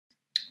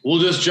We'll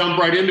just jump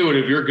right into it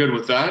if you're good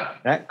with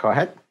that. Yeah, go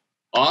ahead.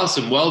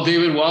 Awesome. Well,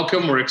 David,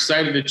 welcome. We're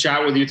excited to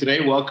chat with you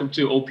today. Welcome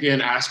to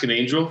OPN Ask an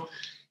Angel.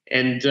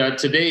 And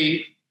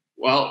today,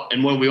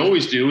 and what we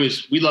always do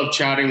is we love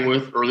chatting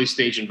with early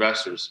stage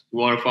investors. We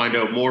want to find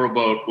out more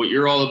about what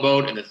you're all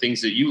about and the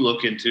things that you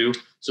look into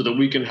so that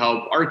we can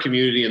help our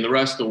community and the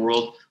rest of the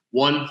world,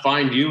 one,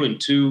 find you, and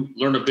two,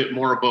 learn a bit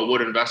more about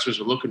what investors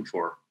are looking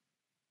for.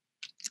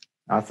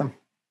 Awesome.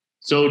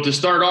 So to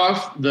start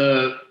off,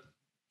 the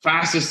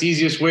fastest,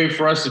 easiest way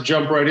for us to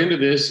jump right into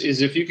this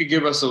is if you could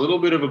give us a little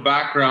bit of a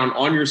background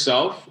on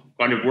yourself,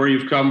 kind of where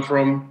you've come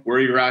from, where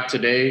you're at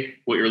today,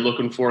 what you're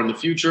looking for in the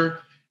future,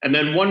 and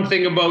then one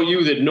thing about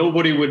you that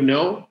nobody would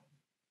know.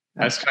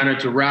 That's kind of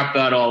to wrap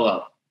that all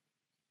up.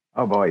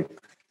 Oh boy.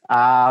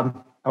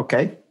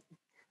 Okay.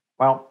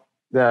 Well,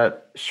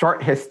 the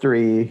short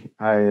history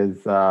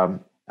is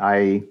I'm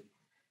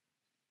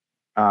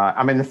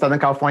in the Southern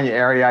California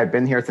area. I've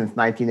been here since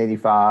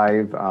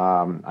 1985.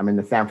 I'm in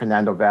the San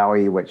Fernando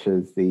Valley, which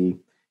is the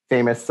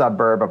famous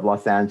suburb of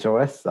Los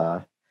Angeles.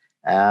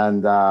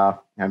 And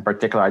in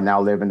particular, I now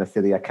live in the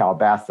city of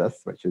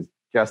Calabasas, which is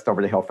just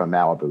over the hill from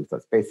Malibu. So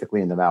it's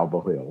basically in the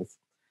Malibu Hills.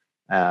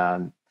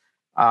 And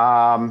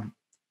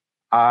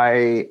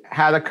I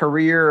had a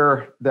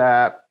career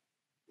that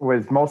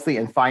was mostly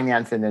in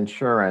finance and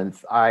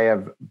insurance. I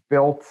have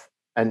built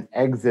and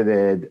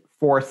exited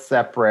 4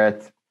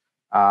 separate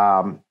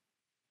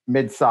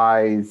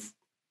mid-size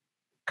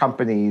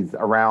companies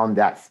around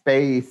that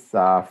space,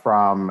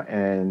 from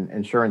an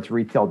insurance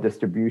retail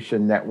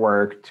distribution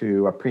network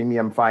to a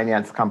premium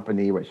finance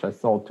company, which I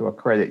sold to a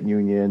credit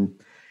union,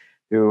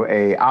 to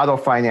a auto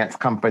finance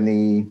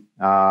company,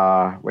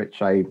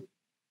 which I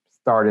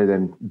started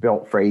and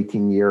built for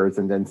 18 years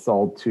and then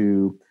sold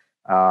to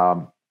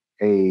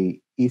a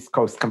East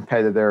Coast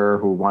competitor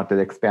who wanted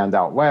to expand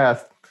out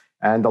West.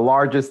 And the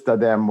largest of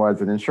them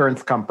was an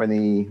insurance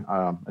company,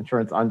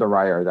 insurance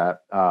underwriter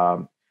that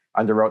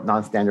underwrote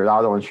non-standard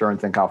auto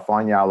insurance in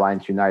California,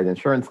 Alliance United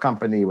Insurance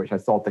Company, which I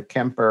sold to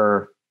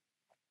Kemper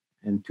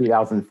in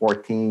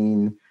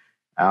 2014.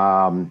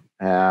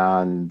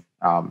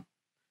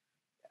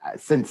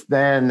 Since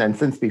then, and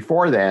since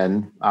before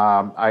then,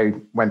 I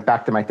went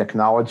back to my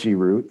technology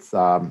roots.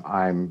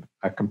 I'm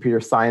a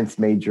computer science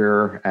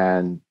major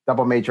and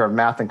double major of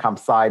math and comp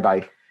sci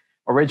by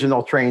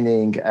original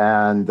training,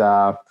 and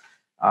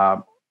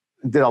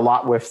did a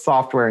lot with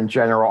software in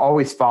general,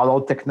 always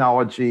followed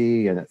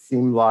technology. And it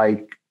seemed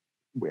like,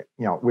 we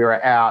were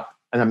at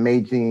an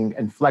amazing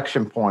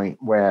inflection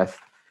point with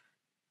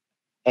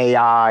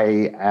AI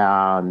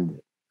and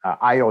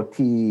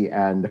IoT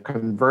and the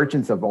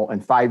convergence of all,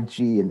 and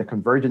 5G and the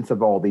convergence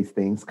of all these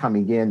things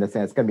coming in. It's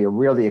going to be a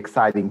really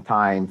exciting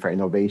time for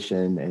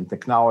innovation and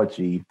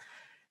technology.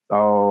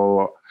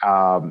 So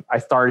I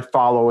started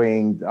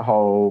following the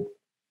whole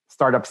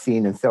startup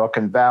scene in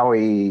Silicon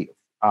Valley,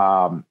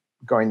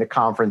 going to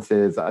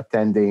conferences,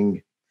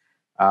 attending,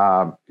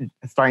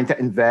 starting to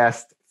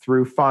invest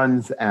through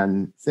funds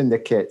and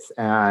syndicates,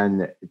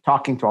 and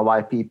talking to a lot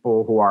of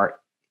people who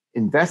are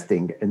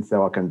investing in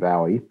Silicon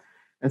Valley,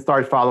 and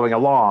started following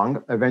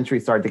along. Eventually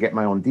started to get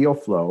my own deal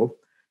flow.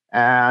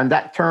 And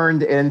that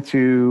turned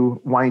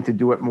into wanting to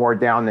do it more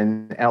down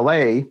in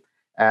LA,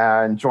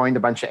 and joined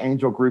a bunch of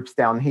angel groups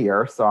down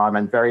here. So I'm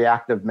a very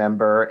active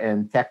member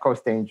in Tech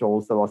Coast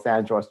Angels, the Los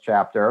Angeles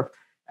chapter,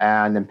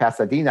 and in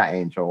Pasadena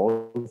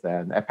Angels.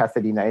 And at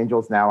Pasadena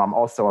Angels now, I'm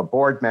also a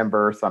board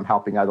member, so I'm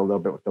helping out a little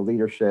bit with the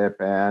leadership,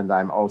 and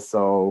I'm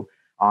also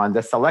on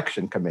the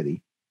selection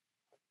committee.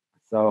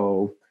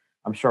 So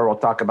I'm sure we'll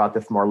talk about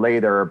this more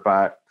later,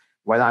 but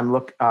when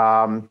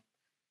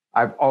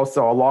I've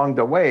also along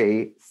the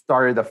way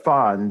started a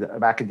fund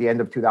back at the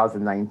end of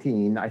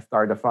 2019. I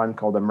started a fund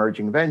called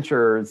Emerging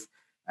Ventures,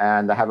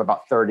 and I have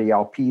about 30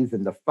 LPs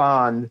in the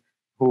fund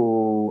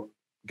who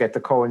get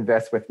to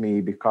co-invest with me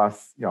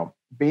because,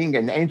 being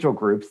in angel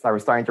groups, I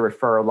was starting to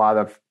refer a lot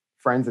of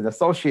friends and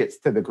associates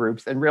to the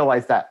groups and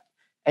realized that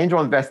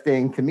angel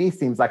investing to me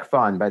seems like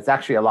fun, but it's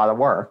actually a lot of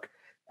work.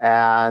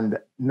 And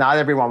not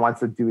everyone wants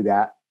to do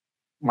that,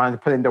 want to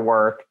put into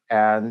work.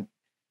 And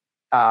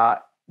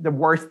the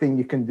worst thing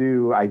you can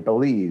do, I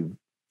believe,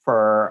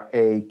 for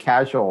a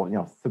casual,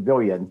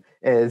 civilian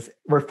is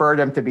refer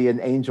them to be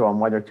an angel on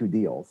 1 or 2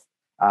 deals.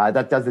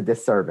 That does a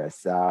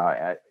disservice.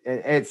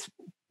 It's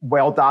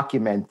well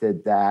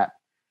documented that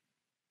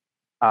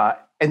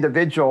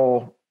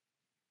individual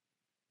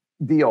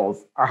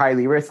deals are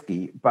highly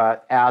risky,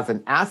 but as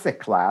an asset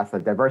class, a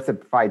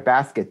diversified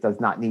basket does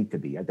not need to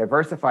be. A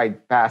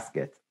diversified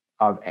basket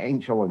of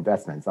angel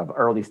investments, of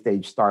early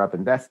stage startup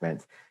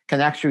investments,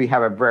 can actually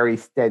have a very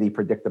steady,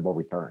 predictable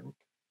return.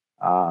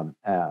 I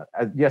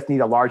just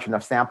need a large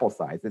enough sample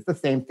size. It's the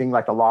same thing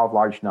like the law of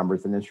large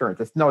numbers in insurance.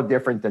 It's no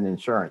different than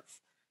insurance.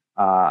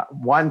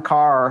 One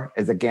car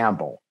is a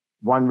gamble.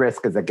 One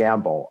risk is a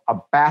gamble. A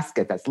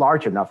basket that's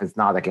large enough is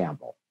not a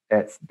gamble.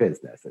 It's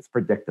business. It's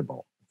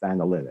predictable. It's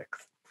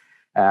analytics.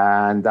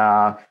 And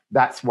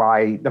that's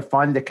why the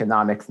fund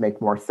economics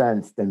make more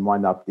sense than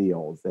one-up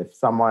deals. If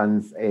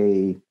someone's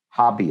a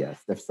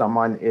hobbyist, if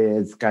someone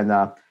is going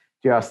to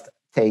just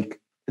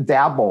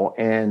dabble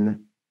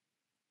in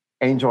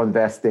angel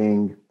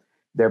investing,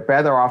 they're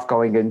better off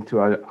going into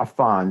a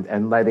fund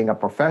and letting a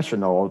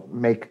professional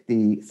make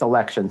the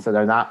selection so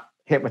they're not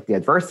hit with the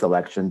adverse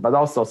selection, but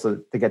also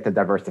so to get the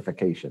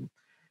diversification.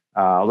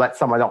 Let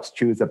someone else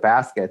choose a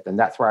basket. And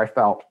that's where I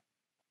felt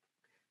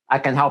I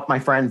can help my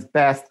friends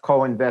best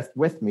co-invest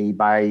with me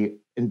by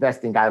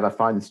investing out of a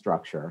fund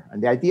structure.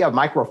 And the idea of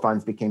micro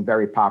funds became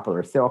very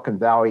popular. Silicon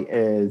Valley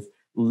is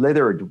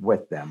littered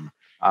with them.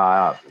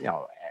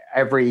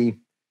 Every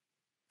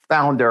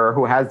founder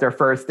who has their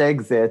first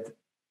exit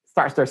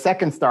starts their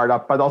second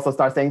startup, but also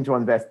starts angel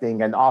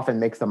investing and often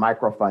makes a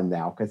micro fund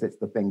now because it's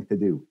the thing to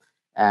do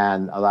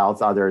and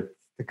allows others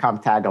to come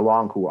tag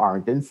along who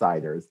aren't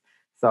insiders.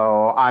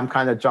 So I'm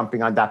kind of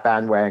jumping on that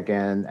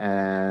bandwagon,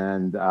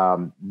 and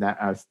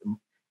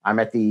I'm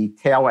at the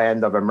tail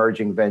end of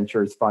Emerging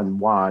Ventures Fund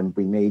 1.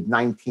 We made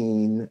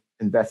 19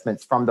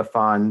 investments from the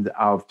fund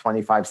of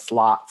 25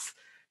 slots.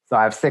 So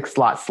I have 6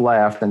 slots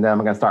left, and then I'm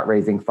going to start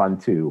raising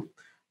Fund 2.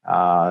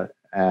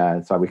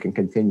 And so we can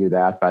continue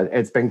that. But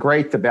it's been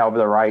great to be able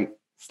to write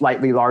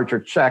slightly larger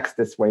checks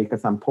this way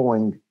because I'm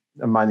pulling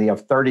the money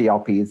of 30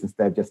 LPs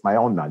instead of just my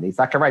own money.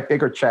 So I can write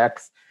bigger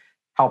checks,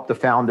 help the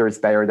founders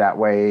better that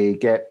way,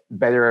 get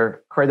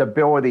better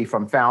credibility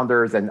from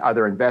founders and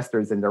other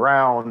investors in the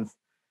rounds.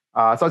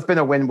 So it's been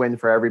a win-win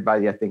for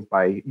everybody, I think,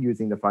 by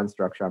using the fund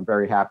structure. I'm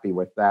very happy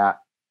with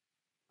that.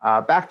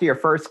 Back to your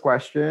first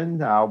question,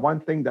 one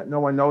thing that no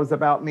one knows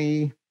about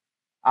me.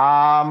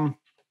 Well,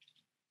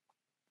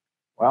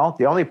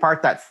 the only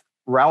part that's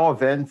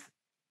relevant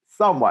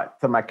somewhat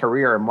to my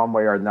career in one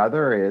way or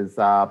another is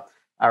I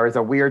was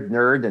a weird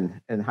nerd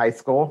in high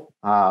school.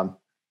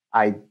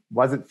 I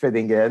wasn't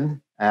fitting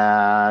in.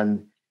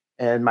 And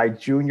in my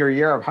junior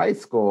year of high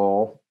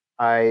school,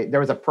 there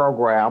was a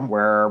program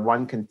where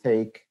one can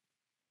take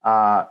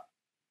at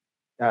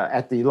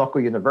the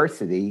local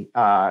university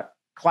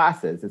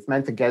classes. It's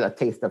meant to get a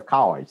taste of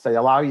college. So they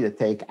allow you to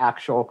take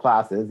actual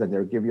classes, and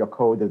they'll give you a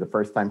code as a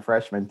first-time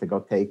freshman to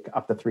go take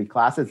up to 3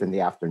 classes in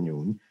the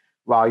afternoon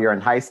while you're in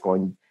high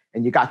school.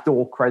 And you got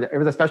dual credit. It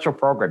was a special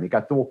program. You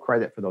got dual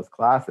credit for those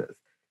classes.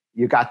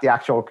 You got the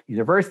actual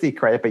university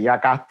credit, but you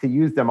got to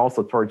use them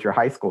also towards your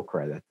high school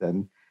credit.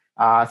 And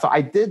so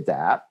I did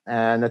that.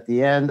 And at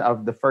the end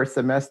of the first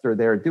semester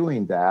they were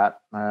doing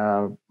that,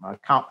 a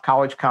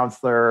college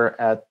counselor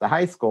at the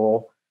high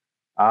school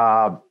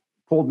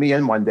pulled me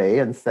in one day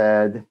and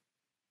said,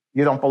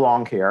 "You don't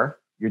belong here.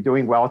 You're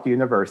doing well at the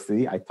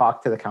university." I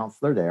talked to the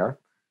counselor there.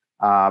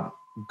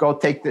 Go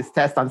take this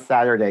test on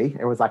Saturday.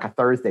 It was like a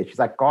Thursday. She's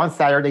like, "Go on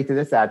Saturday to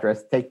this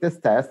address, take this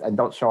test, and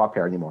don't show up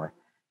here anymore."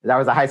 That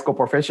was a high school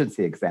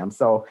proficiency exam.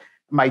 So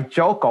my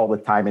joke all the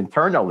time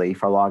internally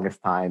for the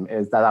longest time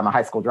is that I'm a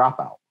high school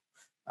dropout.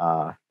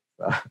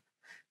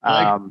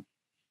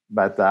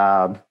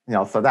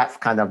 So that's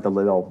kind of the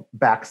little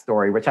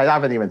backstory, which I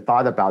haven't even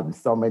thought about in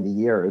so many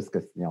years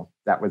because,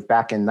 that was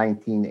back in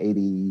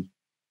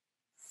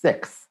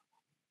 1986.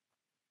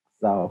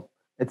 So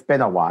it's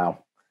been a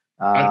while.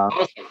 That's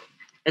awesome.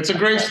 It's a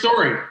great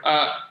story.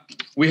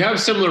 We have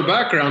similar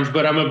backgrounds,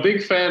 but I'm a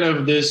big fan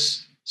of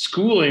this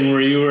schooling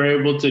where you were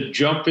able to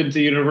jump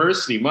into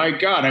university. My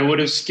God, I would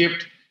have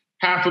skipped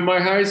half of my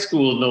high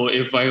school though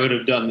if I would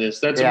have done this.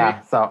 That's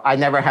amazing. So I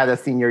never had a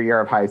senior year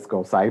of high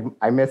school, so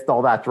I missed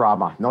all that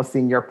drama. No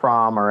senior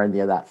prom or any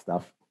of that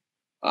stuff.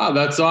 Oh,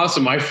 that's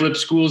awesome. I flipped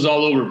schools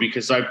all over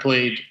because I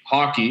played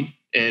hockey,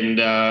 and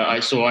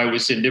so I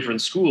was in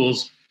different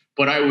schools.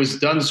 But I was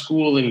done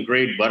school in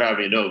grade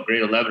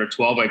 11 or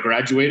 12. I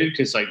graduated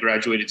because I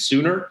graduated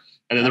sooner,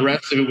 and then the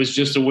rest of it was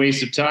just a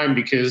waste of time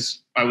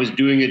because I was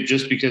doing it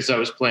just because I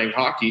was playing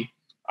hockey.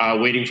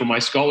 Waiting for my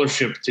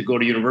scholarship to go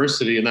to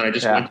university, and then I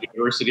just went to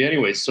university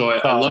anyway. So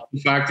I love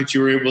the fact that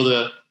you were able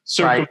to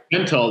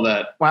circumvent all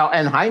that. Well,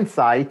 in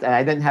hindsight, and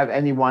I didn't have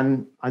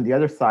anyone on the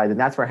other side, and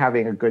that's where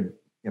having a good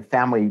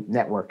family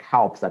network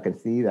helps. I can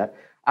see that.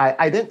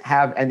 I didn't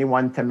have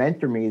anyone to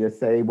mentor me to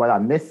say what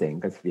I'm missing,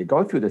 because if you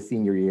go through the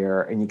senior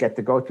year and you get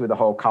to go through the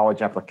whole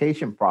college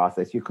application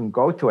process, you can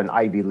go to an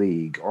Ivy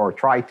League or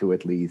try to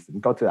at least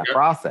and go through that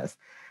process.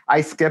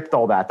 I skipped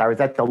all that. I was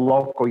at the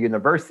local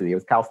university. It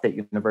was Cal State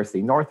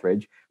University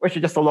Northridge, which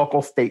is just a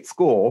local state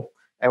school,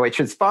 which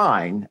is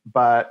fine.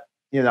 But,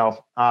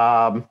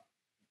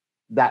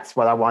 that's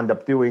what I wound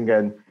up doing.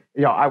 And,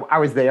 I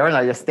was there and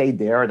I just stayed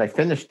there and I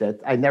finished it.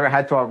 I never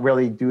had to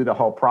really do the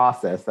whole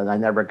process. And I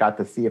never got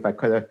to see if I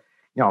could have,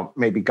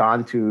 maybe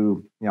gone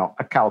to,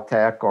 a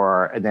Caltech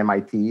or an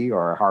MIT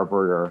or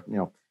Harvard or,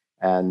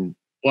 and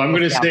well, I'm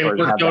going to say it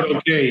worked out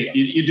okay.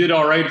 You did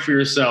all right for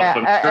yourself.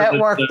 It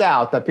worked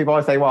out. That people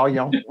always say, well,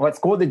 what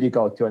school did you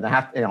go to? And I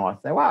have to, I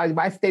say, well,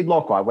 I stayed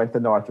local. I went to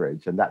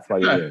Northridge, and that's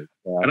what you did.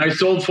 And I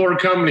sold 4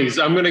 companies.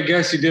 I'm going to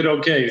guess you did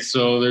okay.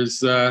 So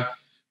there's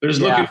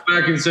looking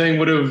back and saying,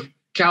 would have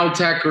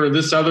Caltech or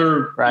this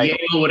other Yale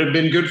would have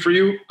been good for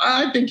you?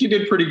 I think you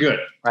did pretty good.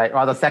 Right.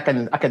 Well, the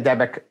second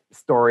academic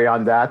story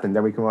on that, and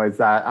then we can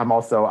always, I'm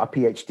also a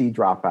PhD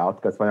dropout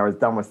because when I was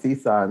done with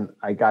CSUN,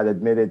 I got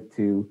admitted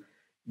to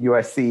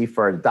USC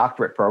for a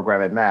doctorate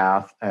program in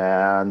math.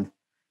 And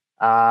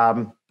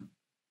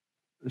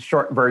the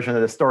short version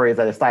of the story is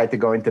I decided to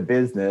go into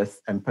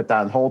business and put that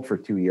on hold for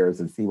 2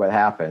 years and see what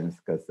happens,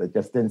 because it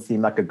just didn't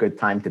seem like a good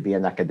time to be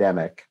an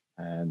academic.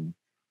 And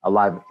a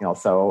lot of,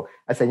 so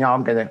I said,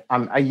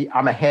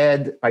 I'm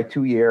ahead by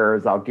 2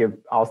 years.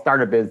 I'll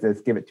start a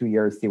business, give it 2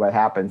 years, see what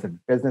happens. If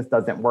business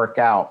doesn't work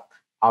out,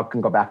 I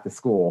can go back to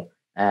school.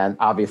 And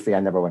obviously I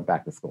never went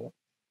back to school.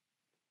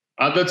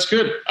 That's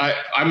good.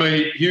 I'm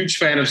a huge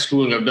fan of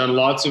schooling. I've done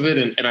lots of it.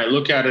 And I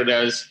look at it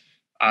as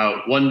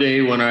one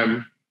day when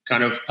I'm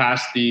kind of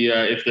past the,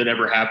 if that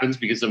ever happens,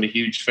 because I'm a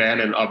huge fan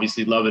and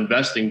obviously love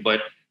investing,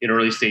 but in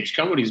early stage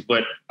companies.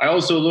 But I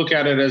also look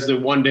at it as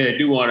that one day I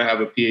do want to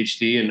have a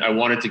PhD, and I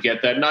wanted to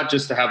get that, not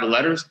just to have the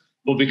letters,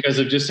 but because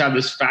I just have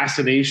this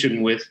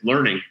fascination with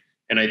learning.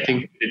 And I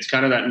think it's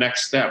kind of that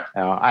next step.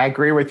 I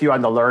agree with you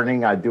on the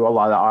learning. I do a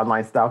lot of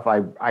online stuff.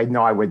 I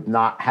know I would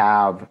not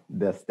have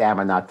the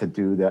stamina to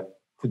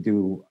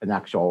do an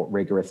actual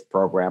rigorous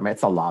program.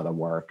 It's a lot of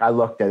work. I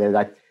looked at it.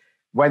 I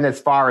went as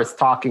far as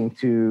talking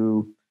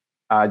to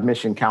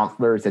admission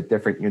counselors at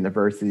different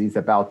universities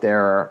about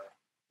their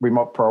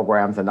remote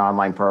programs and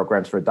online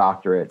programs for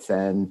doctorates.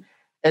 And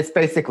it's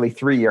basically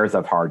 3 years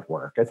of hard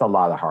work. It's a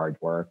lot of hard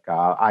work.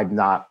 I'm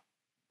not,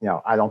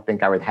 I don't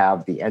think I would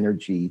have the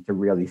energy to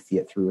really see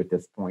it through at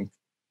this point.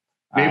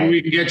 Maybe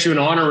we can get you an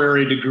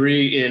honorary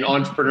degree in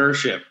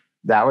entrepreneurship.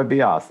 That would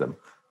be awesome.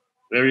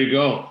 There you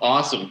go.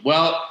 Awesome.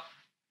 Well,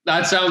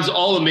 that sounds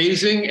all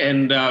amazing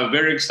and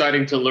very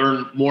exciting to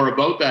learn more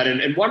about that.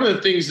 And one of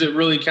the things that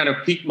really kind of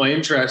piqued my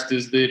interest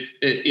is that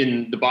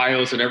in the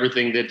bios and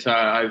everything that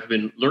I've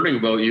been learning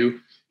about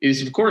you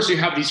is, of course, you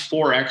have these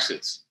 4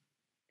 exits.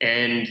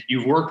 And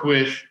you've worked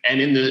with, and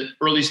in the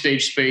early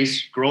stage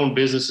space, grown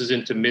businesses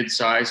into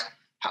mid-size.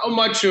 How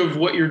much of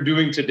what you're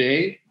doing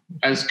today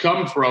has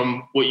come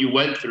from what you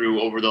went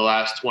through over the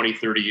last 20,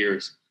 30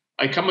 years?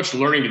 Like, how much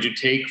learning did you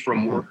take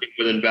from working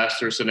with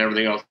investors and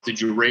everything else?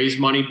 Did you raise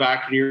money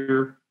back in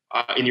your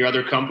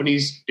other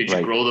companies? Did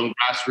you grow them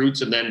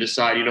grassroots and then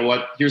decide, you know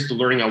what, here's the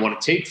learning I want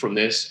to take from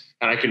this,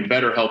 and I can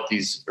better help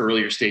these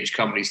earlier stage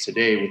companies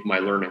today with my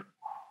learning?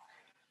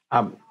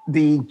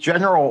 The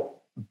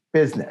general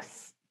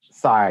business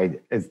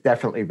side is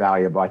definitely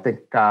valuable. I think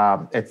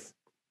it's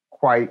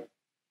quite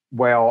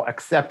well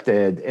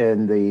accepted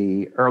in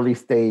the early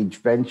stage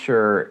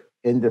venture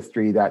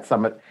industry that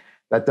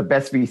the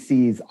best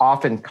VCs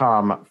often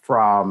come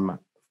from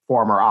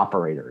former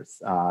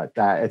operators.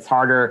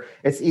 That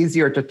it's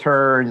easier to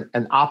turn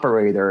an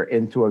operator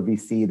into a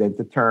VC than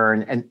to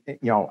turn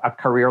a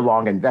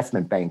career-long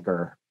investment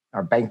banker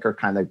or banker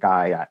kind of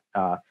guy.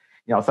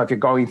 So if you're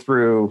going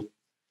through,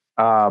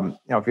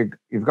 if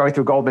you're going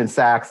through Goldman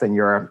Sachs and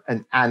you're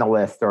an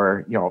analyst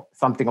or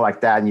something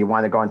like that, and you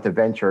want to go into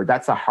venture,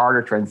 that's a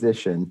harder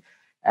transition.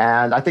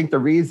 And I think the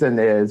reason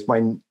is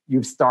when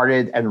you've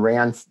started and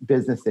ran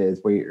businesses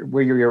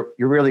where you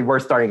really were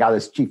starting out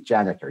as chief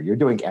janitor, you're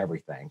doing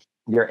everything.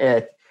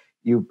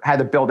 You had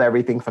to build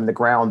everything from the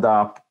ground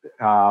up,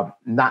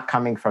 not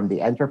coming from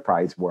the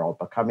enterprise world,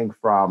 but coming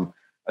from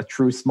a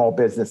true small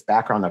business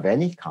background of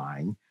any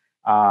kind.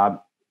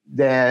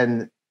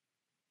 Then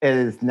it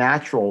is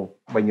natural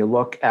when you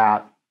look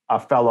at a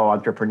fellow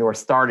entrepreneur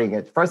starting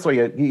it. First of all,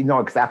 you know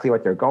exactly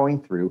what they're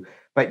going through,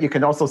 but you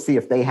can also see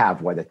if they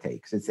have what it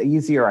takes. It's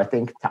easier, I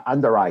think, to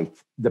underwrite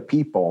the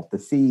people to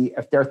see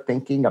if they're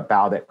thinking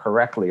about it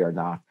correctly or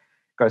not,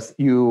 because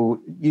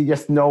you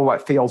just know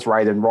what feels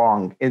right and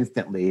wrong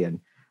instantly.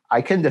 And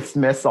I can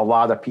dismiss a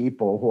lot of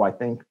people who I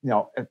think,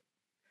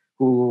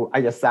 who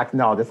I just say,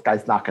 no, this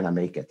guy's not going to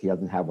make it. He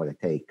doesn't have what it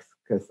takes,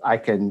 because I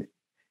can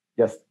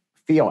just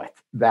feel it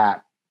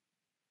that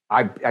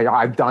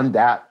I've done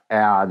that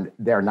and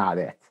they're not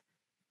it.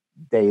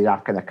 They're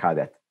not going to cut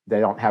it.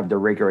 They don't have the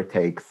rigor it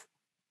takes.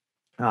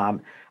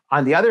 On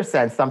the other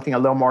sense, something a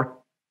little more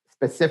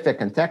specific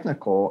and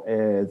technical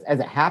is, as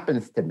it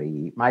happens to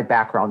me, my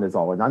background is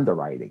all in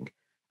underwriting.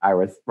 I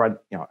was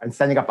and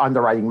setting up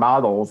underwriting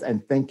models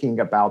and thinking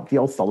about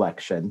deal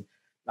selection.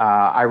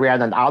 I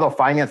ran an auto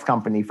finance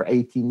company for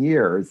 18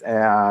 years,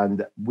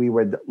 and we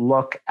would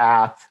look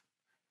at,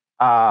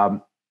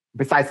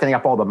 besides setting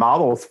up all the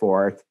models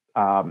for it,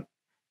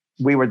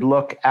 we would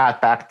look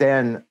at back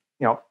then,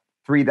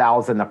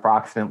 3,000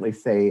 approximately,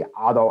 say,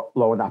 auto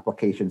loan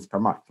applications per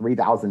month,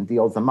 3,000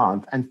 deals a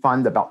month, and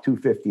fund about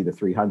 250 to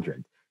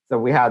 300. So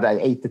we had an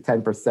 8 to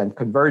 10%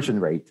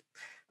 conversion rate.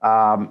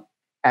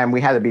 And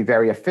we had to be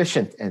very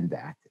efficient in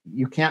that.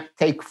 You can't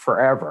take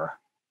forever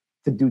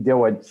to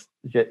do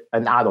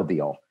an auto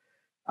deal.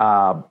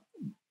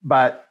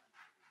 But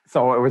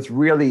so it was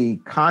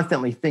really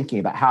constantly thinking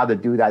about how to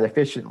do that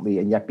efficiently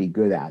and yet be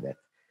good at it.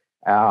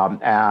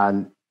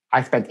 And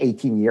I spent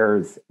 18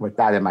 years with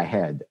that in my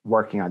head,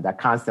 working on that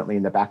constantly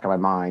in the back of my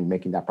mind,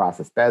 making that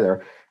process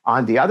better.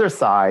 On the other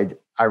side,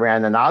 I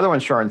ran an auto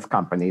insurance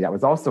company that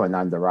was also an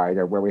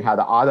underwriter, where we had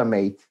to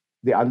automate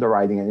the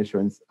underwriting and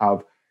issuance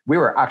of, we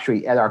were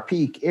actually at our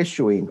peak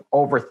issuing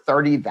over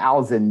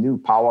 30,000 new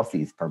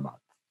policies per month.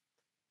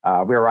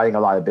 We were writing a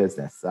lot of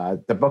business.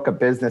 The book of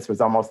business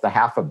was almost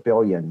 $500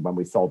 million when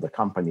we sold the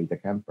company to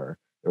Kemper.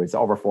 There was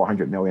over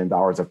 $400 million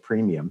of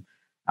premium,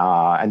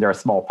 and there are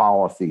small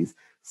policies.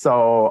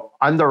 So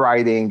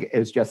underwriting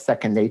is just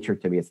second nature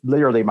to me. It's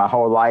literally my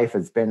whole life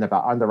has been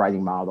about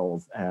underwriting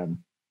models, and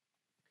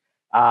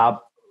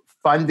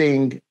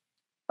funding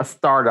a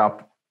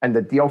startup and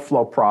the deal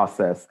flow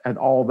process and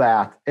all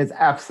that is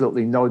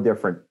absolutely no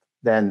different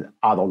than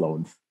auto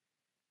loans.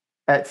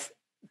 It's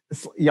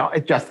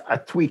just a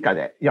tweak on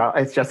it.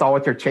 It's just all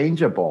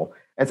interchangeable.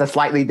 It's a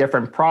slightly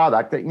different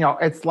product.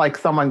 It's like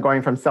someone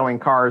going from selling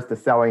cars to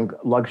selling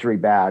luxury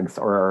bags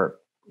or,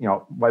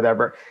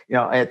 whatever.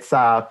 It's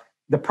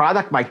the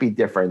product might be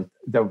different.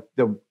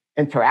 The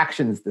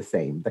interaction's the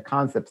same. The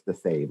concept's the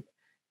same.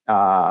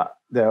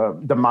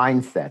 The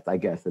mindset, I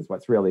guess, is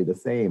what's really the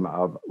same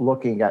of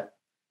looking at.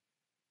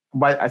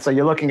 So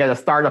you're looking at a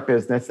startup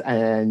business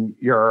and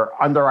you're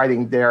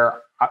underwriting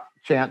their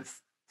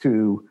chance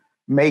to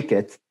make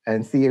it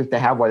and see if they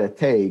have what it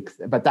takes.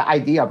 But the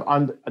idea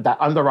of that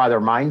underwriter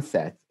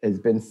mindset has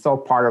been so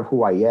part of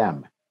who I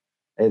am.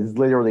 It's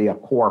literally a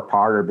core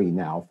part of me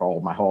now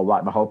for my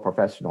whole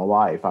professional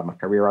life. I'm a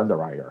career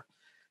underwriter.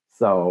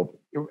 So,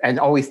 and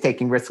always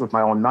taking risks with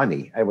my own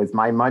money. It was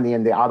my money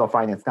in the auto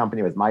finance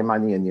company. It was my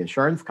money in the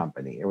insurance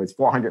company. It was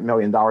 $400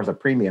 million of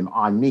premium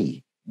on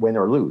me, win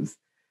or lose.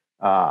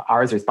 I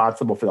was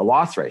responsible for the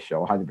loss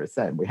ratio,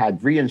 100%. We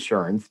had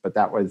reinsurance, but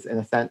that was, in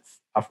a sense,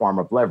 a form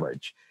of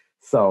leverage.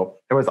 So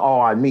it was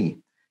all on me.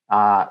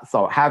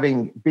 So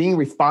being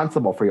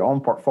responsible for your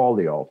own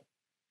portfolio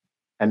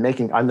and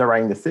making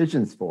underwriting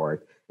decisions for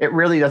it, it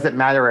really doesn't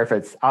matter if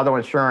it's auto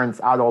insurance,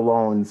 auto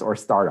loans, or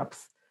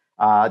startups.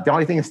 The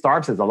only thing in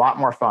startups is a lot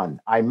more fun.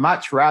 I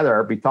much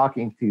rather be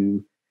talking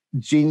to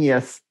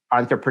genius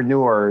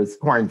entrepreneurs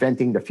who are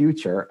inventing the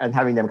future and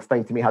having them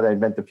explain to me how to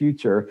invent the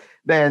future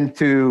than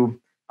to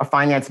a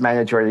finance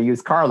manager at a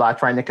used car lot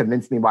trying to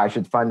convince me why I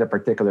should fund a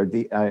particular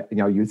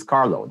used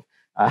car loan.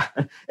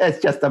 It's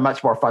just a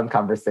much more fun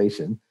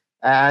conversation.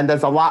 And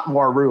there's a lot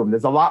more room.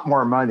 There's a lot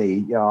more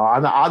money.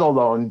 On the auto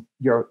loan,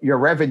 your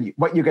revenue,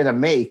 what you're going to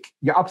make,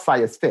 your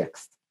upside is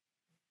fixed.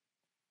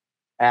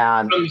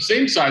 And on the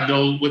same side,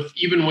 though,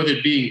 even with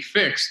it being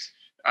fixed,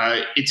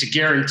 it's a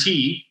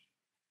guarantee,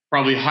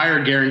 probably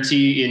higher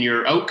guarantee in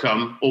your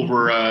outcome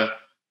over a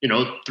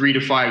 3 to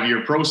 5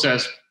 year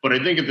process. But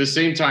I think at the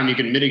same time, you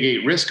can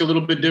mitigate risk a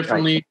little bit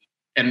differently. Right.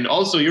 And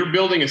also you're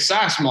building a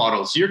SaaS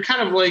model. So you're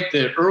kind of like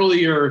the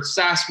earlier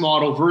SaaS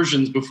model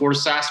versions before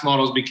SaaS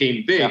models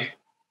became big,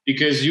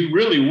 because you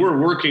really were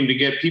working to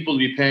get people to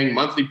be paying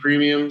monthly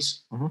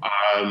premiums,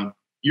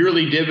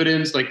 yearly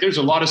dividends. Like there's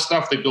a lot of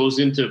stuff that goes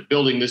into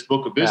building this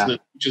book of business,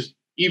 which is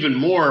even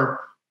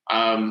more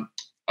of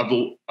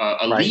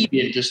a lead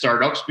into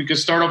startups,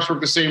 because startups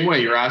work the same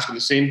way. You're asking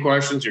the same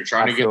questions. You're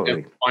trying to get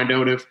them to find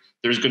out if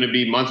there's going to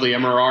be monthly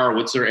MRR,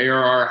 what's their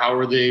ARR, how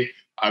are they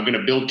going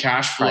to build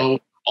cash flow.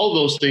 Right. All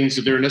those things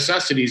that they're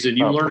necessities, and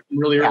you learn them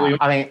really early on.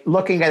 I mean,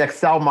 looking at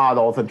Excel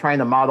models and trying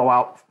to model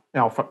out,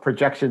 for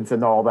projections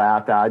and all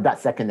that,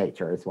 that's second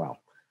nature as well.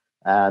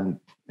 And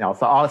so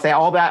I'll say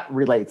all that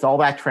relates, all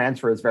that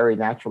transfers very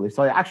naturally.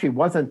 So it actually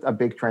wasn't a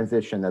big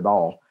transition at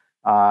all.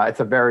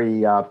 It's a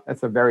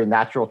very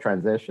natural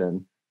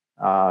transition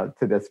to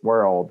this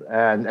world,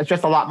 and it's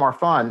just a lot more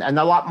fun and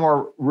a lot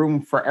more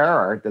room for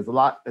error.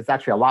 It's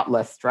actually a lot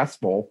less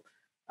stressful.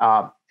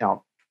 On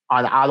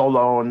an auto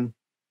loan,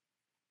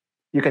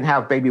 you can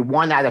have maybe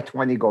 1 out of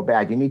 20 go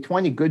bad. You need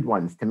 20 good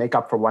ones to make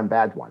up for 1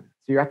 bad one.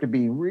 So you have to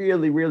be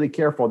really, really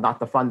careful not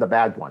to fund the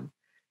bad one,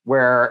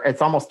 where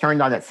it's almost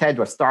turned on its head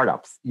with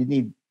startups.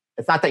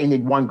 It's not that you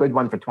need 1 good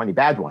one for 20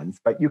 bad ones,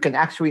 but you can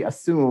actually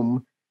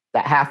assume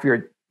that half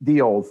your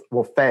deals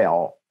will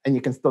fail and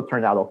you can still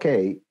turn out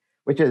okay,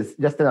 which is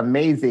just an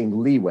amazing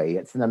leeway.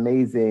 It's an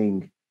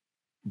amazing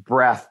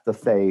breath to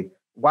say,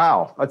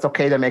 wow, it's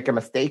okay to make a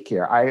mistake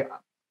here.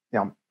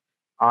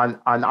 On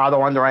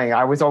auto underwriting,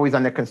 I was always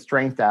under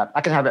constraint that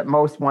I can have at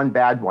most 1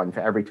 bad one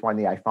for every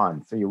 20 I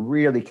fund. So you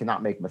really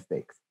cannot make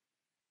mistakes.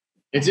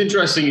 It's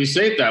interesting you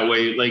say it that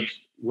way. Like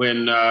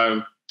when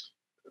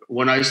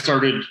I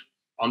started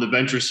on the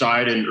venture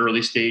side and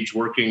early stage,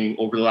 working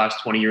over the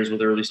last 20 years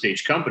with early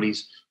stage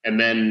companies, and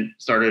then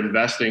started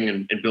investing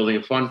and building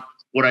a fund,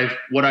 what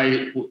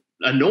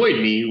annoyed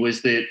me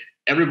was that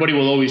everybody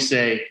will always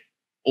say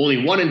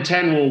only 1 in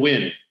 10 will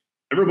win.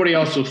 Everybody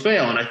else will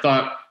fail. And I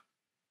thought,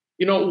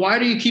 why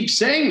do you keep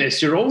saying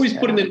this? You're always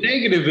putting the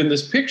negative in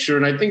this picture.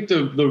 And I think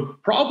the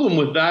problem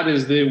with that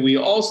is that we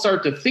all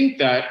start to think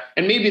that,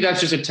 and maybe that's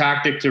just a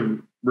tactic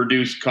to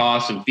reduce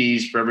costs and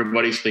fees for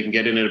everybody so they can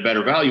get in at a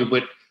better value.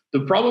 But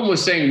the problem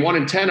with saying 1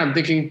 in 10, I'm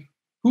thinking,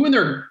 who in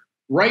their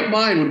right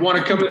mind would want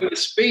to come into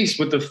this space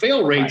with the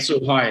fail rate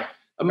so high?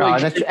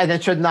 And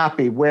it should not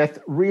be with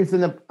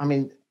reason.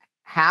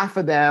 Half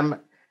of them,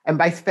 and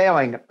by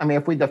failing,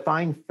 if we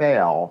define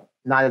fail,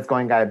 not as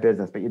going out of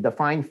business, but you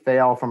define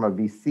fail from a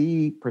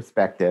VC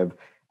perspective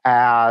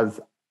as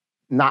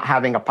not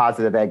having a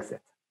positive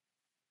exit.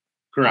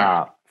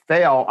 Correct.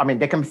 Fail,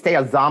 they can stay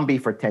a zombie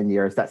for 10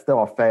 years. That's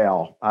still a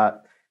fail.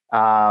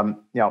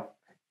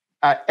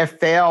 if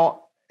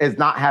fail is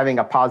not having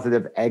a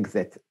positive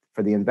exit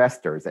for the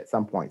investors at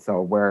some point.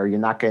 So where you're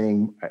not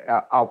getting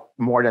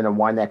more than a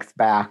 1x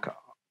back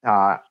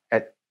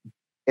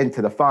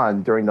into the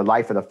fund during the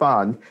life of the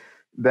fund,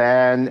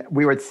 then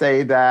we would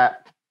say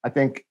that I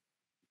think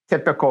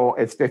typical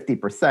is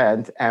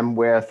 50%, and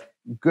with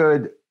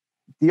good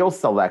deal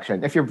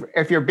selection, if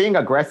you're being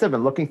aggressive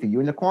and looking for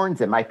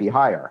unicorns, it might be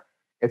higher.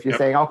 If you're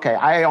saying, okay,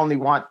 I only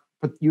want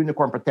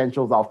unicorn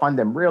potentials, I'll fund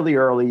them really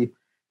early,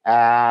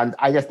 and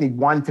I just need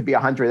one to be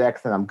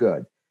 100x, and I'm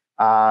good.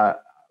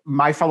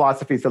 My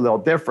philosophy is a little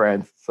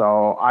different,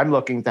 so I'm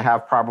looking to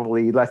have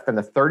probably less than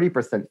a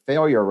 30%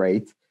 failure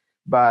rate,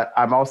 but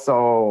I'm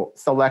also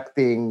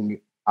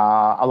selecting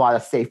a lot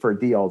of safer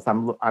deals.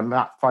 I'm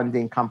not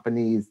funding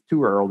companies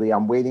too early.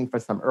 I'm waiting for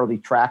some early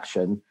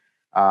traction.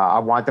 I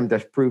want them to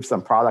prove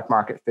some product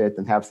market fit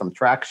and have some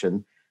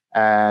traction.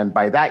 And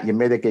by that, you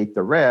mitigate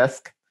the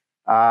risk.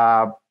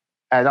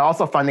 And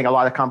also funding a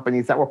lot of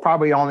companies that will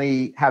probably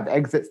only have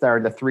exits that are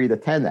in the 3 to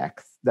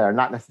 10x. They're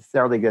not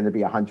necessarily going to be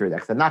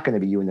 100x. They're not going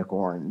to be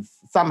unicorns.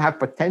 Some have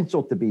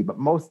potential to be, but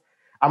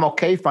I'm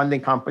okay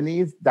funding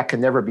companies that can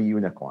never be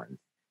unicorns.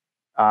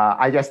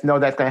 I just know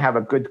that's going to have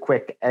a good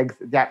quick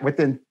exit, that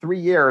within 3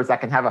 years, I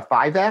can have a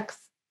 5x.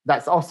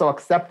 That's also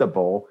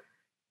acceptable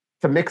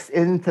to mix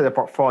into the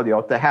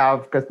portfolio to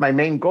have, because my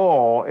main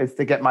goal is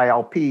to get my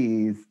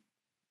LPs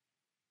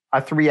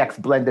a 3x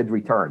blended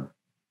return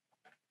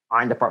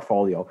on the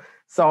portfolio.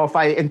 So if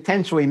I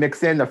intentionally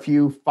mix in a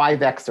few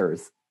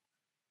 5xers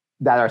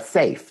that are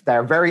safe, that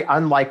are very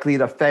unlikely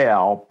to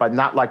fail, but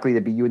not likely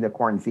to be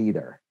unicorns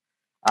either.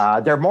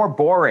 They're more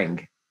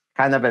boring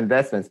kind of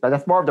investments, but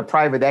that's more of the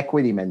private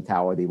equity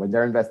mentality. When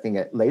they're investing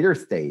at later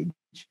stage,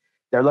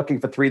 they're looking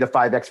for 3 to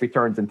 5x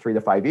returns in 3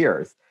 to 5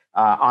 years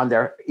on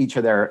each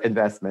of their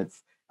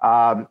investments.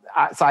 So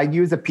I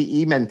use a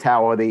PE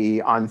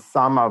mentality on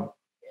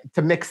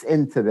to mix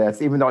into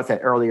this, even though it's at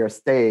earlier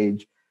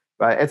stage.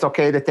 But it's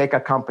okay to take a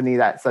company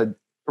that's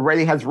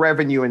already has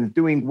revenue and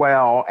doing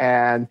well,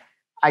 and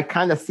I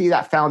kind of see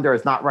that founder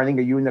is not running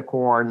a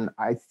unicorn.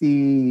 I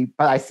see,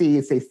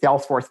 say,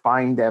 Salesforce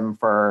buying them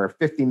for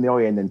 $50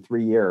 million in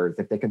 3 years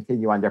if they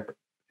continue on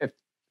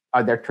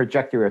their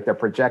trajectory with their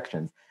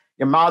projections.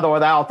 You model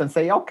it out and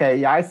say, okay,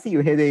 yeah, I see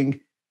you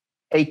hitting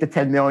 8 to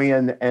 10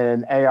 million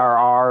in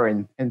ARR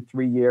in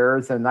 3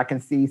 years, and I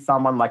can see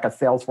someone like a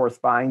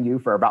Salesforce buying you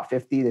for about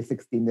 50 to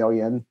 60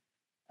 million,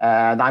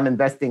 and I'm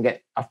investing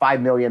at a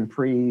 5 million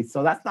pre,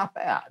 so that's not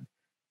bad.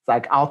 It's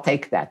like, I'll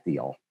take that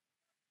deal.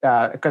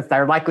 Because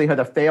their likelihood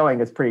of failing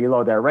is pretty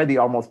low. They're already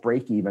almost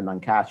break even on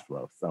cash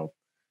flow. So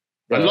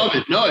I love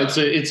it. No,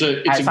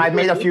 I've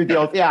made a few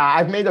deals. Yeah,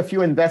 I've made a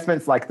few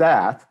investments like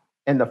that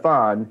in the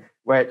fund,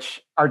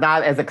 which are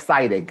not as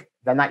exciting.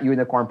 They're not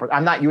unicorn.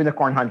 I'm not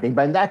unicorn hunting.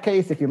 But in that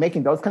case, if you're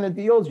making those kind of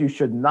deals, you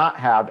should not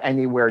have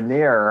anywhere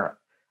near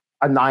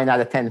a 9 out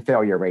of 10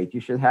 failure rate. You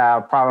should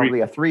have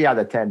probably a 3 out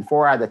of 10,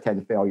 4 out of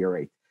 10 failure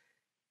rate.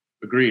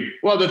 Agreed.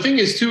 Well, the thing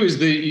is too,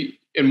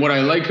 and what I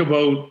like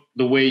about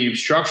the way you've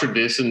structured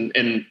this,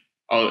 and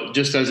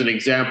just as an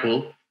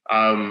example,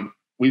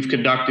 we've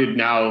conducted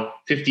now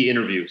 50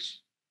 interviews.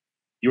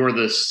 You're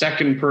the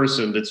second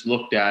person that's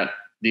looked at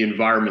the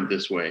environment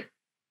this way.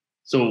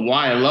 So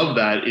why I love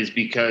that is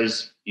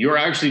because you're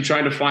actually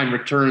trying to find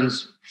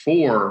returns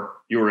for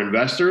your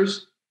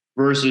investors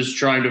versus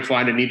trying to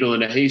find a needle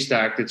in a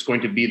haystack that's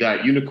going to be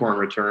that unicorn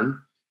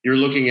return. You're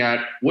looking at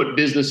what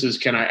businesses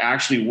can I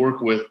actually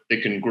work with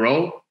that can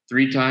grow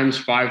 3 times,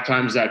 5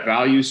 times that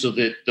value, so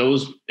that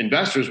those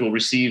investors will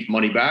receive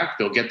money back.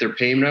 They'll get their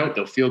payment out.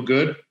 They'll feel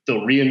good.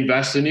 They'll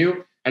reinvest in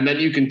you. And then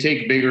you can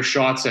take bigger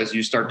shots as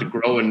you start to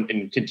grow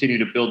and continue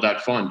to build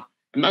that fund.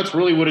 And that's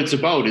really what it's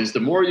about, is the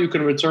more you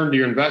can return to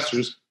your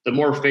investors, the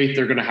more faith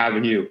they're going to have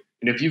in you.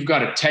 And if you've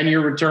got a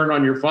 10-year return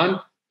on your fund,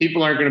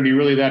 people aren't going to be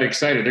really that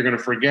excited. They're going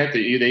to forget that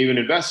they even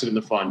invested in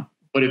the fund.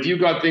 But if you've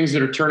got things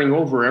that are turning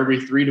over every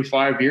 3 to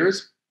 5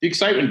 years, the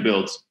excitement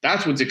builds.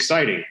 That's what's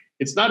exciting.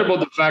 It's not about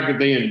the fact that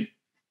they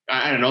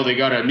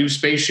got a new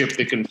spaceship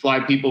that can fly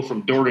people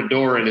from door to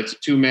door and it's a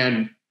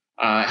 2-man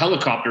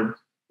helicopter.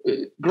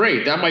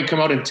 Great. That might come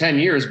out in 10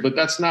 years, but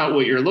that's not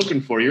what you're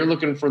looking for. You're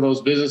looking for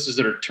those businesses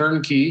that are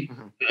turnkey.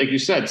 Mm-hmm. Like you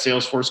said,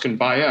 Salesforce can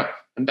buy up.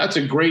 And that's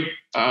a great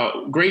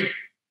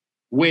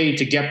way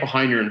to get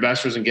behind your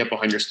investors and get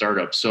behind your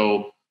startups.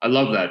 So I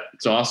love that.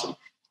 It's awesome.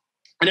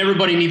 And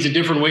everybody needs a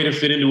different way to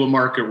fit into a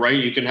market, right?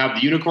 You can have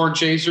the unicorn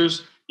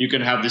chasers. You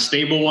can have the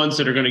stable ones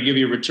that are going to give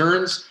you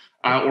returns.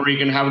 Or you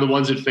can have the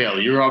ones that fail.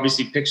 You're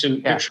obviously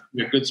picturing a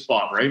good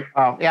spot, right?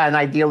 Yeah, and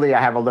ideally,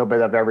 I have a little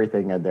bit of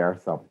everything in there.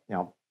 So,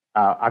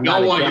 I'm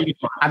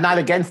not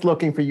against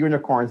looking for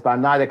unicorns, but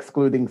I'm not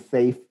excluding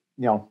safe,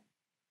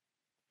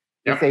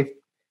 safe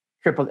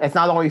triples. It's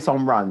not always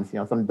home runs.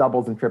 Some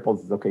doubles and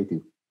triples is okay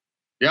too.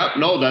 Yeah,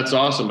 no, that's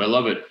awesome. I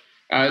love it.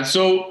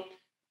 So,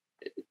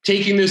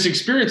 taking this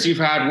experience you've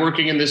had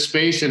working in this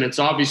space, and it's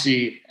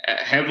obviously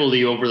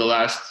heavily over the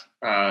last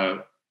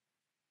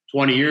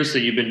 20 years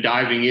that you've been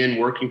diving in,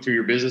 working through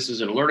your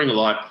businesses and learning a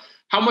lot.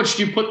 How much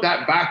do you put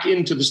that back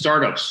into the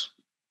startups?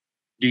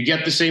 do you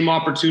get the same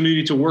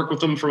opportunity to work with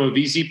them from a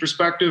VC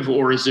perspective,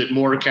 or is it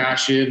more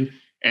cash in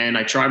and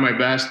I try my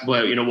best,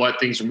 but you know what,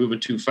 things are moving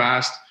too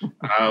fast.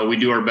 We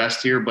do our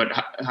best here, but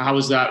how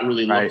does that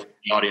really look for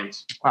the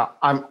audience? Well,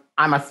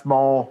 I'm a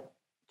small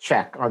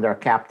check on their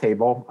cap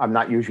table. I'm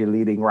not usually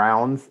leading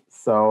rounds,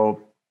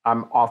 so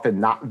I'm often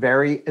not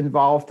very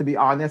involved, to be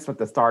honest, with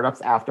the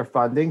startups after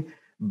funding,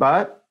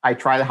 but I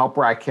try to help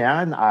where I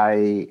can.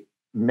 I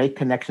make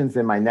connections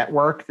in my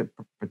network to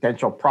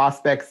potential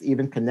prospects,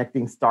 even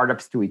connecting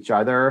startups to each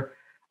other.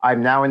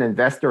 I'm now an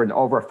investor in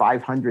over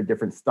 500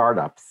 different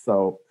startups.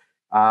 So,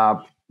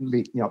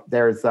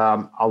 there's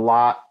a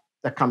lot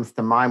that comes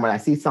to mind when I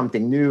see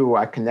something new.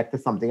 I connect to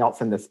something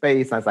else in the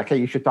space. And I was like, hey,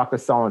 you should talk to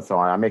so-and-so.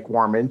 I make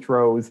warm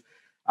intros.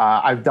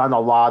 I've done a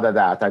lot of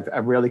that.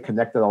 I've really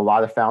connected a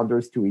lot of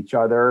founders to each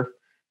other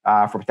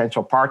for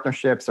potential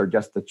partnerships or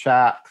just to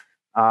chat.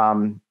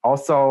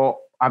 Also,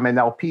 I'm an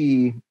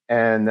LP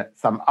in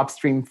some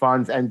upstream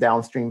funds and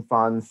downstream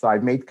funds. So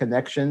I've made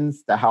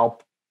connections to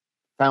help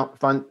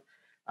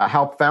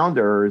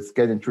founders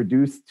get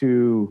introduced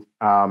to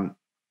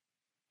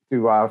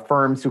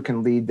firms who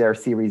can lead their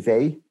Series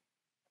A.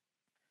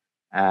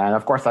 And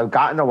of course, I've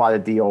gotten a lot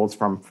of deals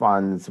from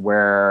funds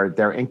where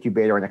their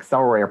incubator and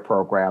accelerator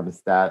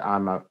programs that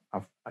I'm a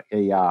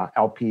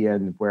LP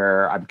in,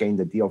 where I've gained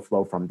the deal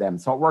flow from them.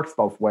 So it works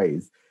both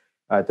ways.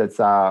 And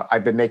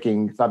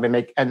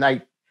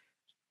I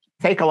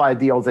take a lot of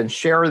deals and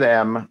share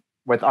them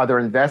with other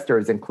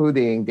investors,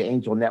 including the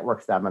angel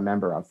networks that I'm a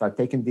member of. So I've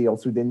taken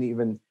deals who didn't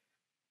even,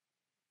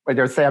 when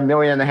there's say $1.5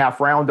 million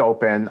round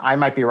open, I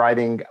might be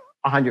writing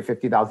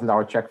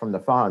 $150,000 check from the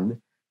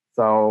fund.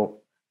 So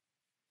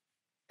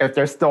if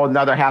there's still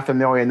another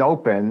 $500,000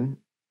 open,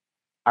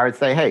 I would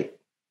say, hey,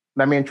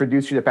 let me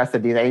introduce you to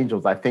Pasadena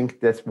Angels. I think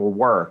this will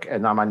work.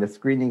 And I'm on the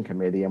screening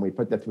committee and we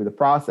put that through the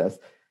process.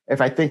 If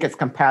I think it's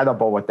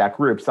compatible with that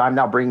group. So I'm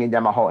now bringing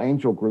them a whole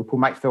angel group who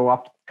might fill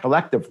up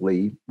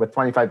collectively with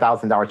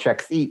 $25,000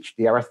 checks each,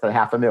 the rest of the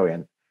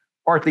 $500,000,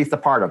 or at least a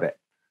part of it.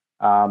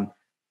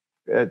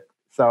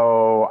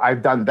 So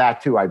I've done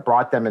that too. I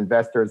brought them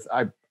investors.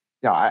 I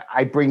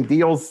bring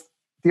deal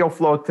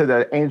flow to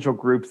the angel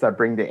groups. I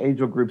bring the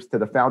angel groups to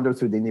the founders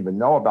who didn't even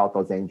know about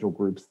those angel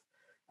groups.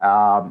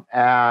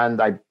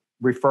 And I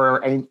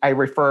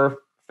refer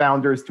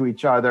founders to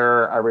each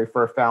other. I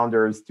refer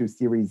founders to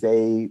Series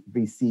A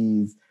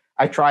VCs.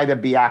 I try to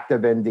be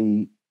active in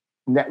the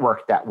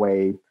network that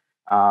way,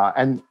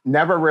 and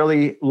never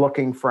really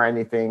looking for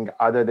anything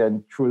other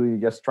than truly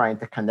just trying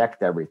to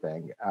connect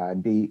everything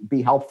and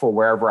be helpful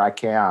wherever I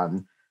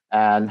can,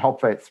 and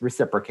hopefully it's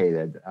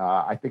reciprocated.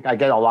 I think I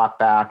get a lot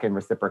back in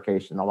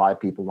reciprocation. A lot of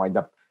people wind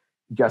up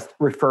just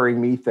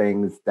referring me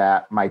things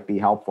that might be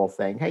helpful,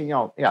 saying, hey,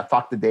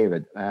 talk to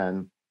David.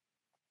 And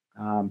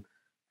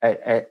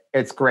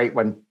it's great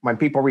when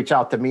people reach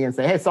out to me and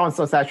say, hey,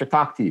 so-and-so said I should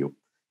talk to you.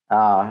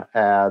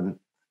 And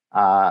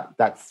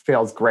that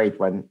feels great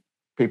when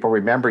people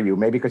remember you,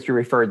 maybe because you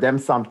referred them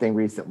something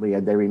recently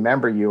and they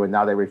remember you and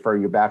now they refer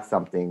you back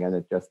something, and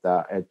it just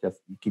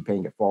you keep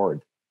paying it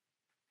forward.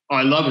 Oh,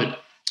 I love it.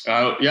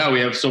 We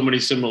have so many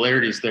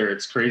similarities there.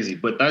 It's crazy,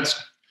 but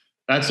that's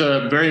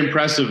very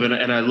impressive.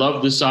 And I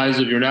love the size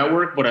of your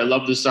network, but I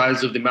love the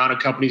size of the amount of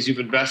companies you've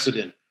invested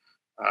in.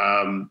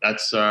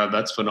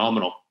 That's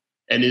phenomenal.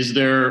 And is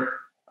there,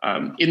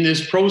 in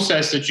this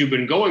process that you've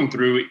been going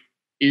through,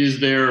 is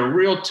there a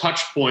real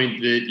touch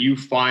point that you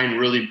find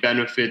really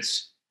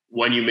benefits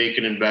when you make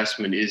an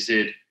investment? Is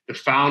it the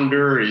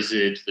founder? Is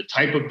it the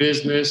type of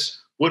business?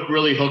 What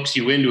really hooks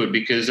you into it?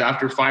 Because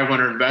after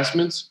 500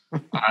 investments,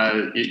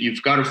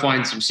 you've got to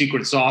find some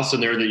secret sauce in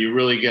there that you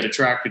really get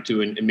attracted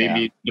to, and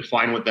maybe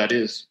define what that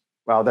is.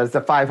 Well, there's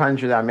the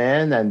 500 I'm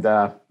in, and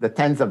the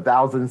tens of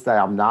thousands that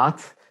I'm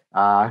not.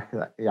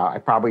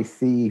 I probably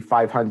see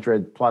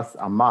 500 plus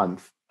a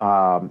month,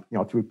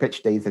 through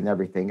pitch days and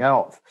everything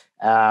else.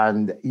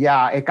 And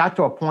it got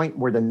to a point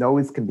where the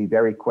no's can be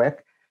very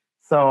quick.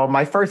 So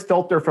my first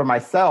filter for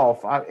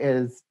myself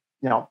is,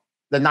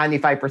 the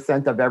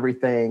 95% of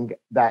everything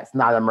that's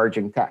not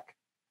emerging tech.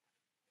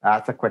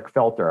 That's a quick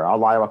filter. A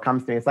lot of what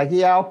comes to me, it's like,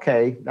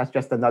 okay, that's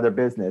just another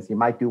business. You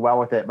might do well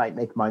with it, might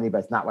make money, but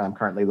it's not what I'm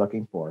currently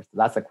looking for. So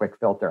that's a quick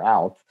filter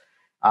out.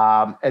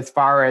 As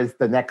far as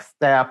the next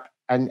step,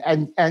 and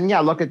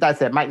look at that.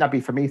 Say it might not be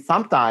for me.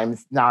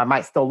 Sometimes now I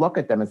might still look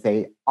at them and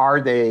say,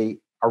 are they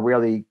a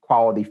really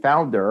quality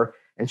founder?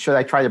 And should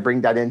I try to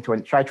bring that into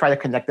it? Should I try to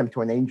connect them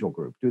to an angel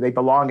group? Do they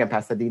belong in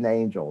Pasadena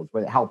Angels?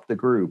 Would it help the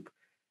group?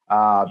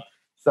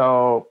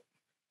 So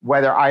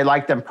whether I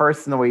like them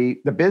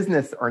personally, the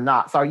business or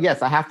not. So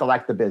yes, I have to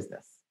like the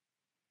business.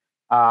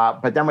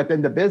 But then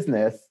within the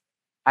business,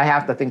 I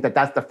have to think that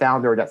that's the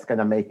founder that's going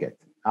to make it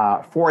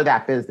for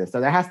that business. So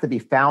there has to be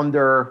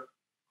founder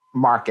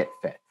market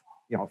fit.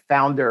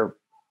 Founder,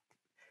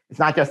 it's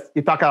not just,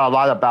 you talk a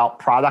lot about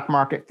product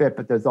market fit,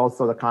 but there's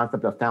also the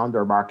concept of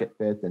founder market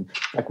fit. And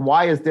like,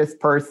 why is this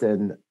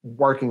person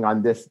working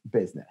on this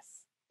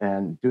business?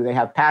 And do they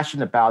have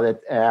passion about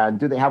it? And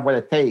do they have what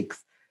it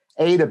takes,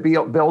 A, to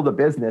build a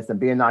business and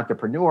be an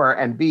entrepreneur,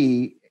 and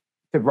B,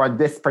 to run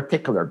this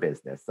particular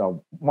business.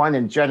 So one,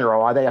 in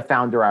general, are they a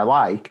founder I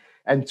like?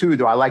 And two,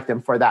 do I like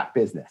them for that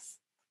business?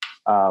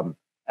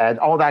 And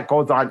all that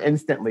goes on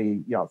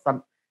instantly.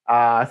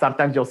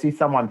 Sometimes you'll see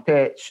someone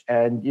pitch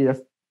and you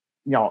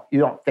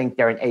don't think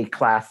they're an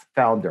A-class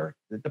founder.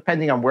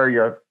 Depending on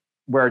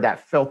where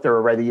that filter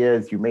already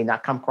is, you may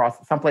not come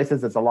across. Some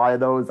places there's a lot of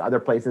those, other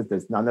places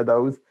there's none of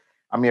those.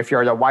 I mean, if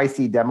you're at a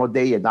YC demo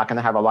day, you're not going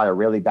to have a lot of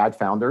really bad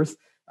founders.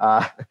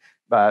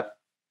 But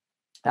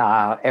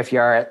if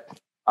you're at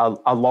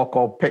a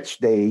local pitch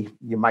day,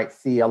 you might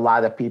see a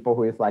lot of people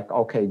who is like,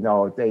 okay,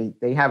 no,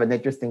 they have an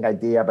interesting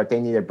idea, but they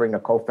need to bring a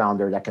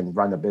co-founder that can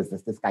run a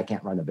business. This guy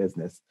can't run a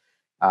business.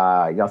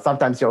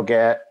 Sometimes you'll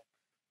get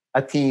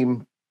a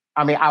team.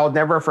 I mean, I would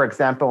never, for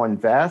example,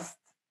 invest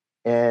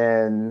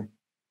in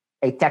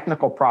a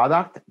technical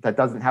product that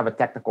doesn't have a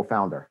technical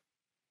founder.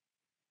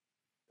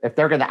 If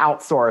they're going to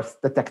outsource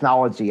the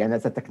technology and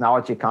it's a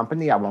technology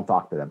company, I won't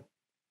talk to them.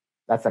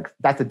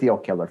 That's a deal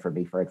killer for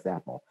me, for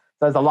example.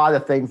 So there's a lot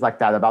of things like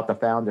that about the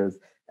founders.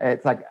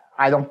 It's like,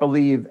 I don't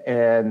believe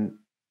in,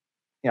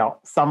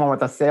 someone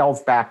with a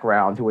sales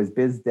background who was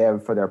biz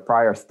dev for their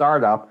prior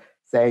startup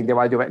saying they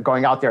want to do it,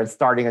 going out there and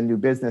starting a new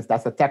business.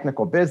 That's a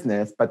technical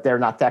business, but they're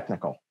not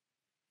technical.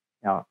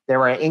 They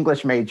were an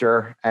English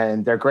major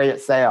and they're great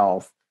at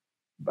sales,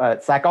 but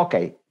it's like,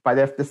 okay, but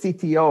if the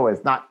CTO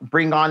is not,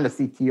 bring on the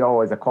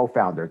CTO as a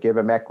co-founder, give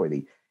him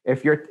equity.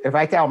 If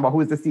I tell them, well,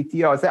 who's the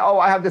CTO? I say, oh,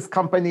 I have this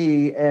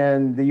company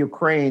in the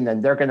Ukraine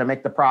and they're going to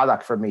make the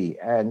product for me.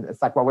 And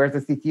it's like, well, where's the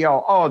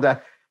CTO? Oh,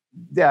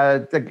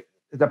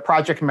 the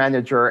project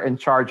manager in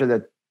charge of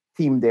the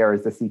team there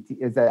is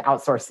the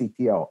outsourced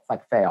CTO. It's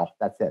like, fail.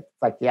 That's it.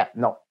 It's like, yeah,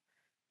 no.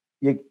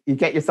 You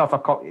get yourself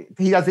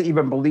he doesn't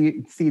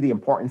even see the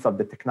importance of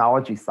the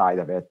technology side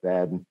of it.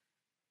 Then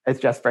it's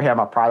just for him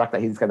a product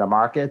that he's going to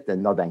market.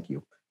 And no, thank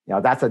you.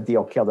 That's a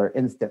deal killer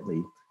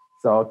instantly.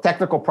 So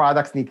technical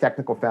products need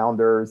technical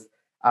founders.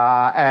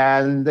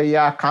 And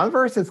the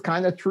converse is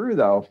kind of true,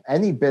 though.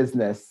 Any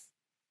business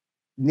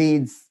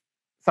needs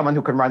someone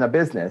who can run a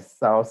business.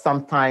 So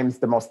sometimes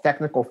the most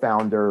technical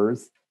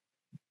founders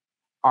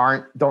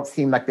don't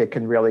seem like they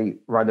can really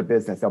run a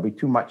business. There'll be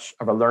too much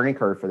of a learning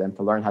curve for them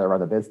to learn how to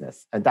run a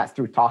business. And that's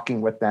through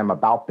talking with them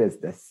about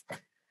business.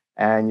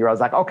 And you're always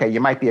like, okay, you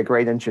might be a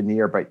great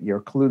engineer, but you're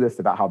clueless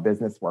about how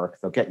business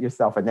works. So get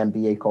yourself an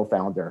MBA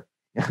co-founder.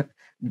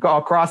 Go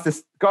across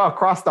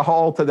the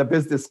hall to the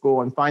business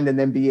school and find an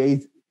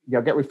MBA.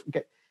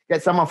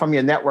 Get someone from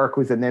your network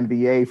who's an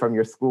MBA from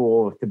your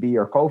school to be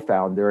your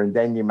co-founder, and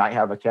then you might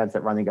have a chance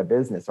at running a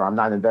business. Or I'm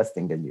not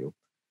investing in you.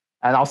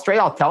 And I'll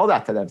tell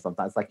that to them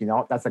sometimes. Like,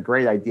 that's a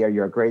great idea.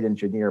 You're a great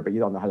engineer, but you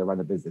don't know how to run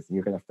a business, and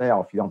you're going to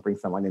fail if you don't bring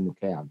someone in who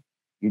can.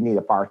 You need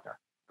a partner.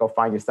 Go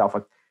find yourself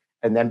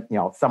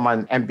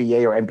someone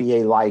MBA or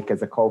MBA-like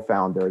as a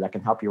co-founder that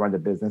can help you run the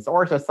business,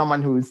 or just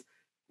someone who's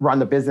run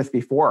the business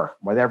before,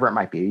 whatever it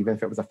might be, even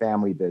if it was a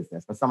family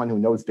business, but someone who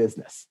knows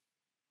business.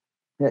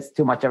 It's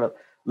too much of a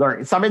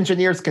learning. Some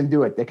engineers can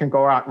do it. They can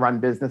go out and run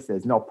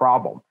businesses, no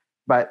problem,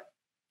 but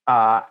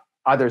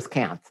others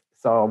can't.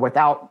 So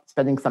without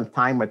spending some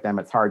time with them,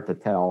 it's hard to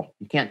tell.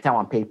 You can't tell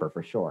on paper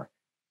for sure.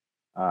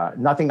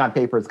 Nothing on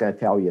paper is going to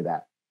tell you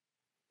that.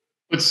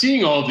 But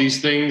seeing all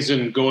these things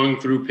and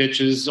going through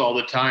pitches all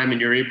the time, and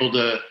you're able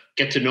to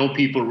get to know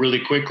people really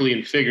quickly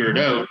and figure it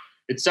out,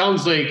 it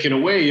sounds like, in a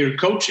way, you're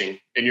coaching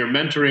and you're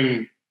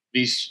mentoring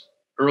these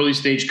early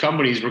stage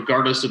companies,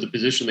 regardless of the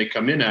position they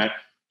come in at,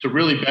 to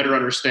really better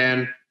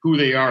understand who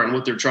they are and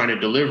what they're trying to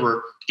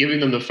deliver, giving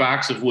them the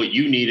facts of what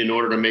you need in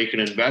order to make an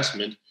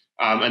investment,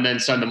 and then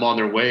send them on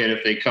their way. And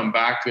if they come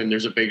back, then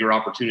there's a bigger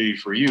opportunity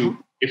for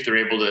you if they're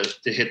able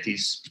to hit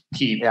these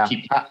key.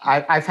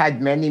 I've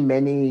had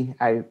many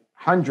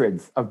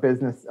hundreds of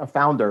business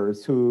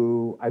founders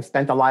who I've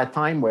spent a lot of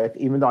time with,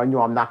 even though I knew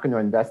I'm not going to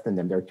invest in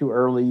them. They're too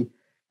early.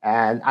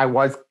 And I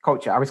was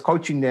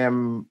coaching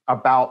them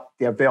about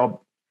the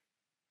available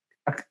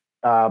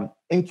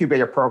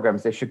incubator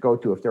programs they should go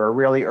to if they're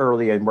really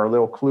early and we're a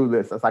little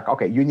clueless. It's like,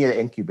 okay, you need an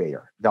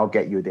incubator. They'll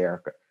get you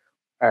there.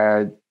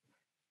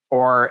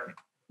 Or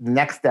the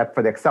next step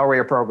for the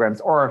accelerator programs,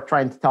 or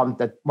trying to tell them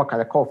that what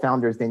kind of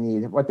co-founders they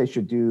need, what they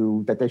should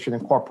do, that they should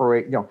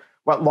incorporate,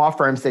 what law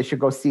firms they should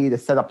go see to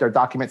set up their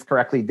documents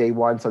correctly day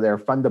one so they're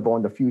fundable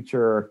in the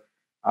future.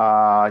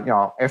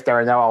 If they're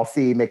an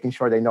LLC, making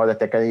sure they know that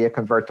they're going to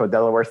convert to a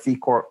Delaware C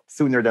Corp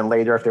sooner than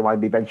later if they want to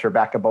be venture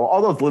backable,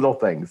 all those little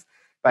things.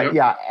 But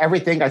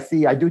everything I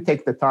see, I do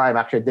take the time.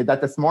 Actually, I did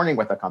that this morning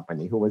with a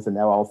company who was an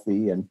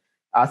LLC, and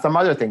some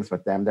other things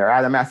with them. They're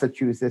out of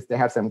Massachusetts. They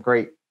have some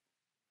great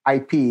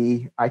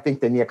IP. I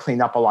think they need to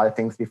clean up a lot of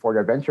things before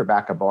they're venture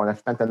backable. And I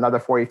spent another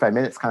 45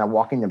 minutes kind of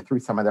walking them through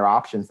some of their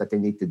options that they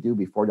need to do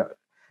before.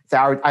 So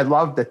I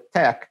love the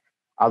tech.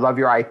 I love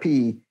your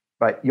IP.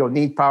 But you'll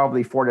need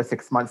probably 4 to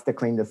 6 months to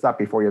clean this up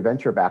before you're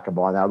venture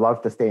backable. And I'd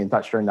love to stay in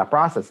touch during that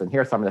process. And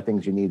here's some of the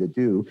things you need to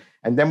do.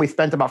 And then we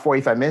spent about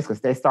 45 minutes because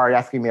they started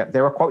asking me,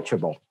 they were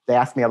coachable. They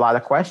asked me a lot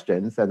of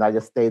questions and I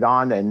just stayed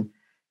on and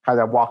kind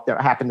of walked them,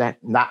 happened to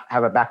not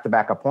have a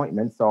back-to-back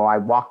appointment. So I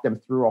walked them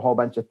through a whole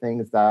bunch of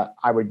things that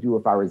I would do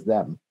if I was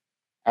them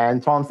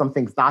and told them some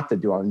things not to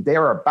do. And they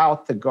were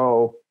about to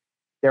go,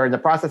 they're in the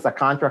process of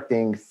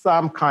contracting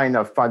some kind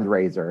of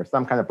fundraiser,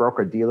 some kind of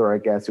broker dealer, I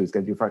guess, who's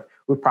going to do,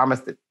 who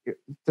promised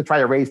to try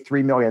to raise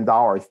 $3 million.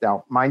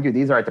 Now, mind you,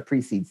 these are at the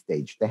pre-seed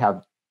stage. They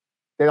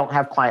don't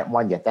have client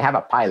one yet. They have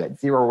a pilot,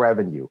 zero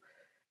revenue.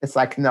 It's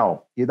like,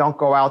 no, you don't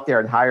go out there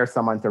and hire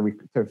someone to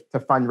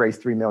fundraise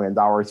 $3 million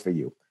for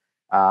you.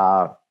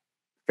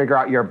 Figure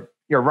out your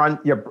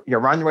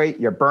run rate,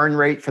 your burn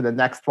rate for the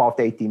next 12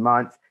 to 18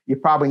 months. You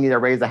probably need to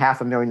raise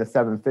 $500,000 to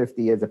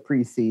 $750,000 as a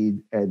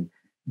pre-seed and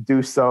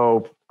do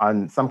so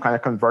on some kind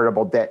of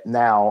convertible debt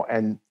now.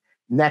 And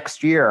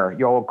next year,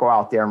 you'll go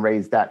out there and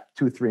raise that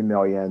 $2-3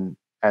 million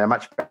at a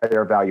much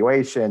better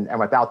valuation and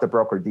without the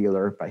broker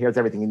dealer. But here's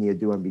everything you need to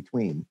do in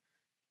between.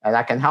 And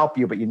I can help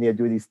you, but you need to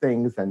do these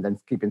things and then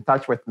keep in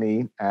touch with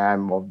me.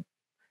 And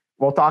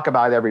we'll talk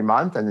about it every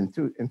month. And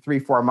in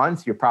 3-4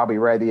 months, you're probably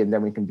ready. And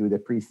then we can do the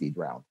pre-seed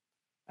round.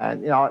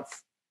 And,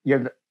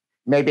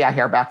 maybe I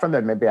hear back from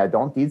them, maybe I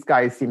don't. These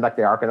guys seem like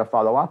they are going to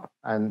follow up.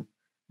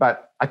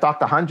 But I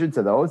talked to hundreds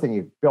of those and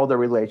you build a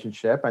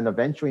relationship and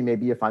eventually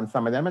maybe you find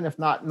some of them. And if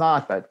not.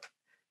 But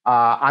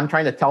I'm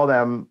trying to tell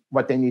them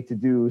what they need to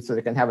do so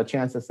they can have a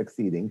chance of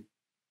succeeding,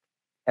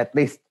 at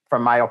least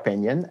from my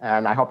opinion.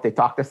 And I hope they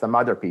talk to some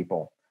other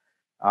people.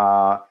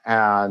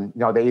 And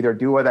they either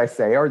do what I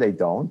say or they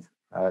don't.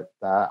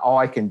 All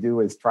I can do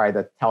is try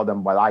to tell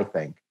them what I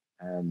think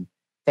and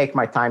take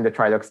my time to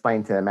try to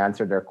explain to them,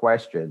 answer their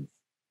questions.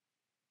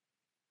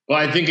 Well,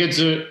 I think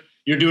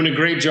you're doing a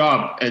great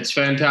job. It's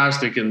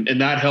fantastic.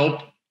 And that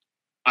help,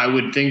 I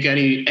would think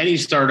any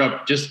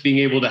startup, just being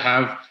able to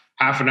have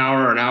half an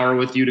hour or an hour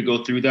with you to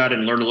go through that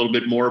and learn a little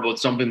bit more about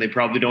something they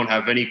probably don't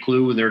have any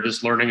clue and they're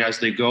just learning as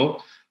they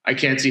go. I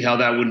can't see how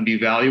that wouldn't be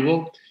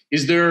valuable.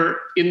 Is there,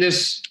 in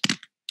this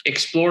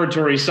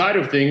exploratory side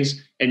of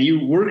things and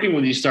you working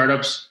with these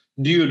startups,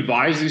 do you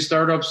advise these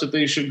startups that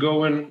they should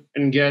go in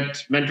and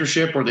get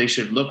mentorship or they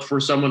should look for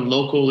someone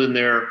local in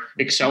their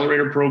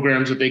accelerator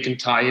programs that they can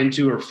tie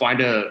into or find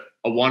a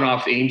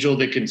one-off angel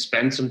that can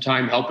spend some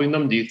time helping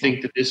them? Do you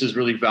think that this is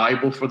really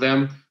valuable for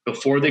them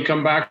before they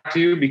come back to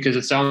you? Because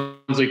it sounds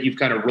like you've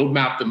kind of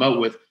roadmapped them out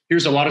with,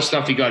 here's a lot of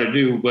stuff you got to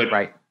do, but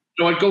right.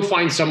 Go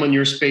find someone in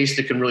your space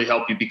that can really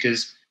help you,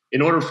 because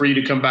in order for you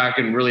to come back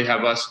and really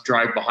have us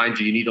drive behind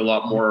you, you need a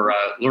lot more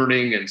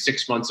learning and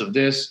 6 months of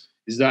this.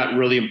 Is that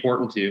really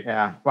important to you?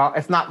 Yeah. Well,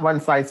 it's not one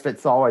size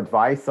fits all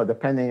advice. So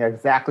depending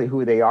exactly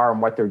who they are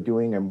and what they're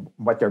doing and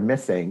what they're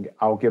missing,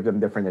 I'll give them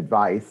different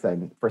advice.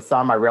 And for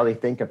some, I really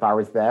think if I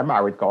was them,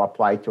 I would go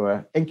apply to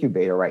an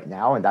incubator right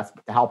now. And that's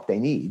the help they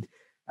need.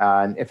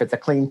 And if it's a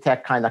clean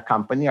tech kind of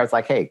company, I was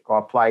like, hey, go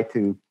apply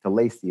to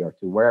Lacey or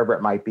to wherever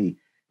it might be.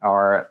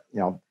 Or,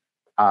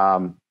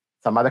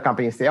 some other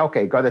companies say,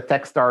 okay, go to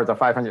Techstars or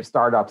 500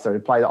 Startups or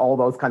apply to all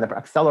those kind of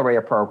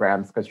accelerator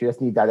programs because you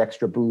just need that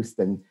extra boost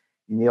and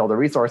you need all the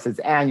resources.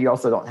 And you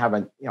also don't have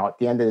at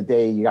the end of the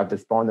day, you have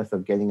this bonus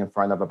of getting in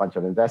front of a bunch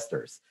of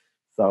investors.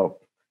 So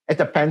it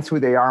depends who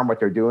they are and what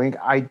they're doing.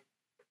 I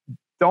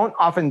don't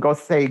often go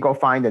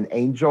find an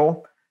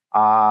angel.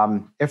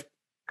 If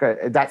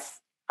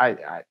that's,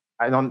 I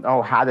don't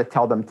know how to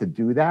tell them to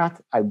do that.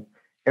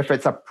 If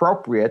it's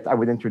appropriate, I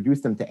would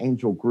introduce them to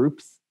angel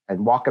groups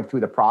and walk them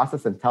through the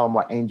process and tell them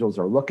what angels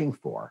are looking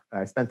for.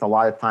 I spent a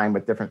lot of time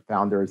with different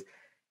founders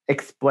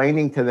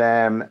explaining to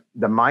them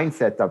the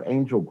mindset of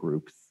angel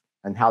groups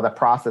and how the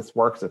process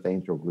works with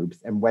angel groups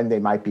and when they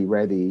might be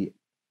ready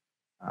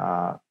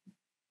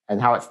and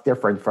how it's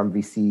different from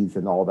VCs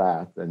and all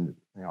that. And,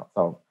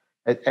 so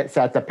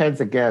it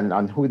depends again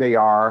on who they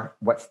are,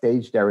 what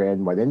stage they're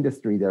in, what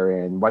industry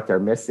they're in, what they're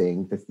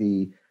missing to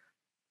see,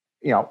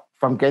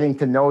 from getting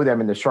to know them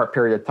in a short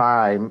period of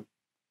time.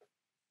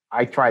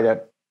 I try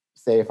to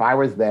say, if I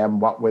was them,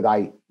 what would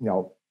I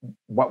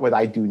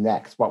do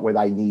next? What would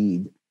I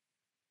need?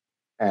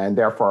 And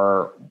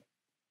therefore,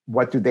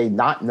 what do they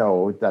not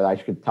know that I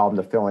should tell them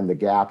to fill in the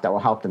gap that will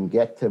help them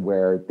get to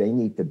where they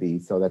need to be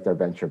so that they're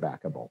venture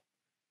backable?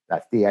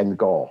 That's the end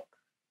goal.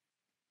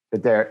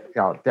 But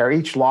they're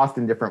each lost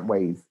in different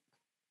ways.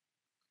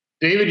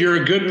 David,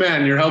 you're a good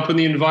man. You're helping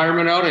the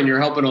environment out and you're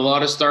helping a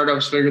lot of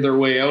startups figure their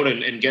way out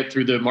and get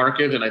through the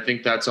market. And I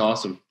think that's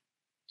awesome.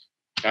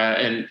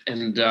 And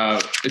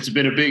it's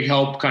been a big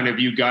help kind of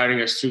you guiding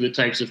us through the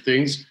types of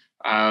things.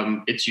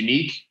 It's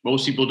unique.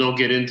 Most people don't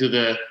get into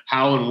the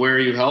how and where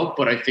you help,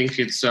 but I think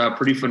it's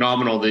pretty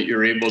phenomenal that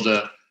you're able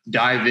to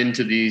dive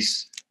into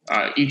these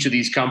each of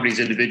these companies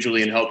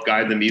individually and help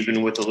guide them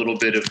even with a little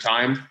bit of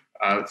time,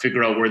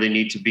 figure out where they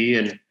need to be,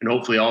 and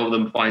hopefully all of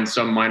them find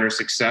some minor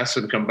success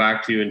and come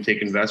back to you and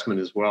take investment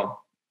as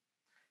well.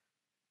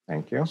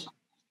 Thank you.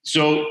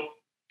 So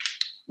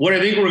what I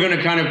think we're going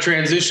to kind of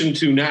transition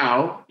to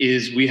now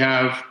is we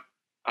have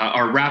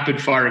our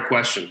rapid fire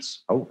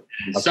questions. Oh,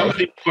 okay. Some of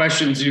these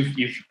questions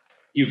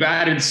you've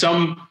added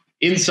some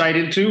insight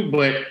into,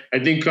 but I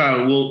think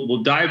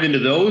we'll dive into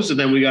those, and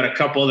then we got a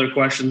couple other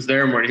questions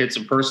there, and we're going to hit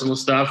some personal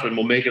stuff, and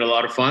we'll make it a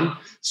lot of fun.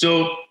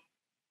 So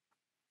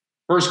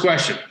First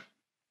question.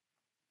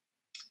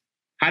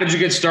 How did you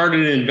get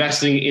started in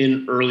investing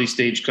in early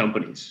stage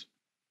companies?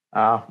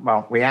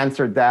 Well, we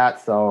answered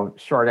that. So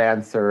short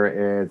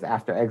answer is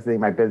after exiting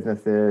my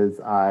businesses,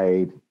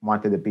 I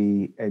wanted to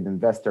be an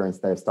investor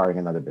instead of starting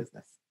another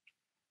business.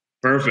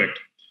 Perfect.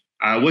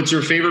 What's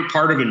your favorite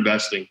part of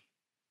investing?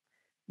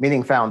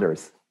 Meeting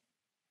founders.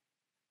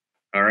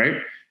 All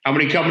right. How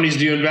many companies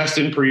do you invest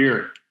in per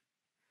year?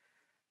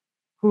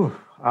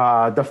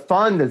 The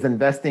fund is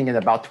investing in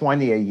about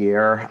 20 a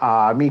year.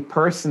 Me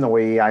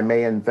personally, I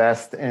may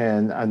invest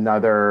in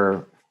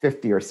another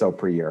 50 or so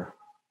per year.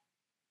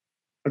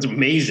 That's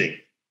amazing.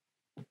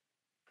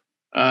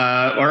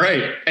 All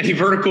right. Any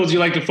verticals you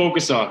like to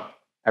focus on?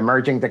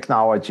 Emerging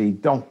technology.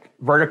 Don't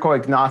vertical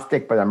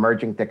agnostic, but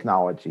emerging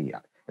technology.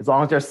 As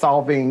long as they're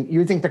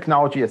using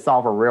technology to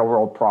solve a real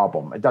world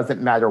problem. It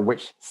doesn't matter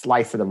which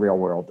slice of the real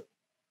world.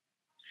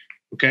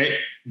 Okay.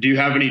 Do you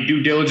have any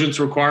due diligence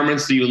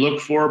requirements that you look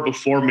for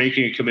before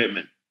making a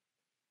commitment?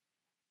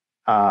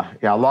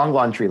 Yeah, long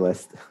laundry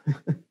list.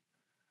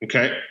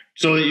 Okay.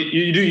 So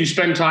you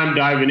spend time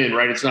diving in,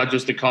 right? It's not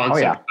just the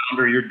concept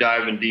founder, you're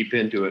diving deep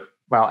into it.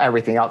 Well,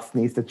 everything else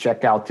needs to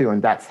check out too.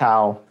 And that's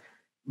how,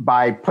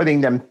 by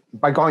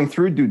going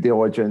through due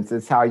diligence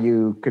is how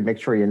you could make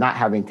sure you're not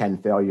having 10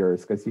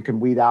 failures, because you can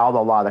weed out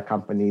a lot of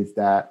companies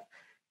that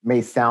may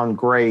sound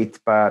great,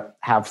 but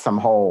have some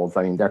holes.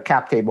 I mean, their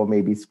cap table may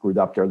be screwed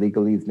up, their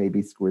legalese may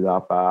be screwed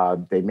up,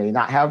 they may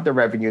not have the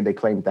revenue they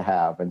claim to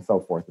have, and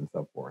so forth and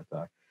so forth.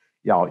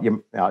 You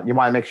want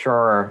to make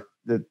sure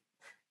that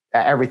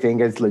everything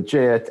is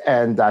legit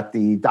and that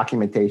the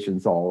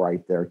documentation's all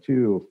right there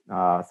too.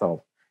 The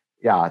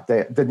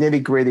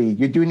nitty gritty,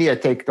 you do need to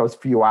take those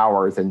few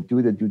hours and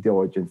do the due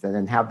diligence and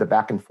then have the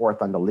back and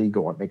forth on the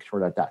legal and make sure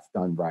that that's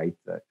done right.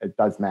 It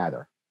does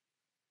matter.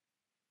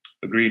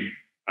 Agreed.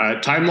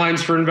 Timelines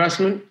for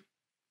investment?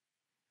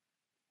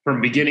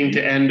 From beginning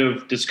to end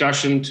of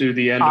discussion to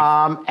the end?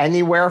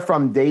 Anywhere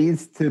from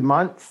days to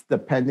months,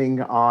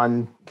 depending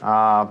on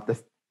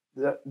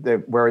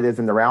where it is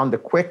in the round. The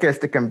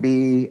quickest it can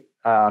be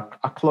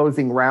a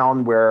closing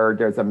round where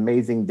there's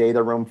amazing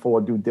data room full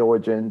of due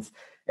diligence,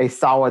 a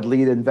solid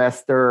lead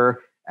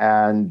investor,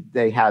 and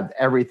they had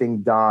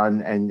everything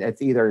done, and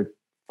it's either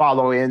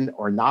follow in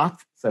or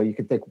not. So you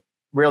can take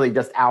really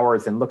just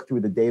hours and look through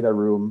the data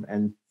room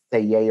and say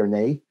yay or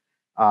nay.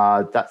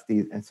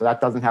 And so that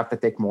doesn't have to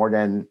take more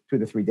than 2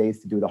 to 3 days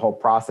to do the whole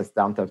process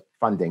down to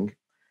funding.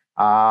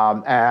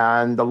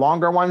 And the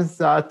longer ones,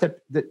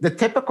 the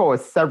typical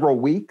is several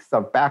weeks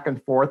of back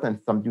and forth and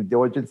some due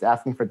diligence,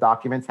 asking for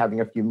documents, having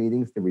a few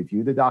meetings to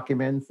review the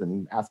documents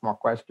and ask more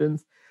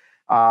questions.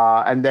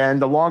 And then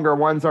the longer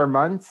ones are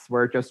months.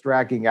 We're just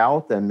dragging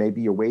out, and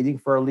maybe you're waiting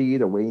for a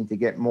lead or waiting to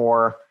get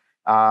more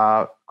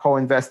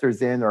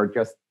co-investors in, or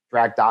just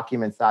drag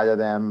documents out of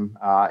them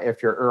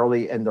if you're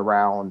early in the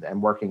round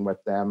and working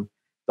with them.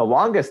 The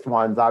longest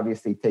ones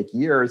obviously take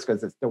years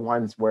because it's the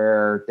ones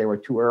where they were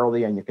too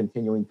early and you're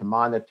continuing to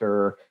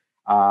monitor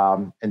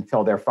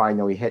until they're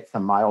finally hit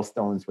some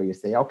milestones where you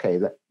say, okay,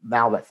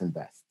 now let's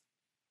invest.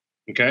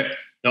 Okay.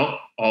 No,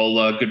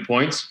 all good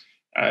points.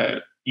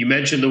 You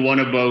mentioned the one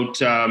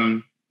about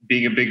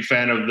being a big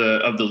fan of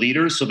the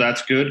leaders, so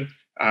that's good,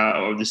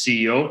 or the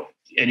CEO.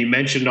 And you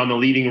mentioned on the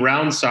leading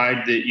round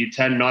side that you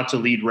tend not to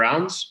lead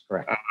rounds,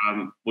 correct.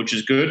 Which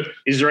is good.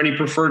 Is there any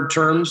preferred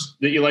terms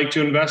that you like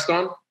to invest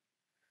on?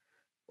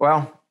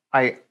 Well,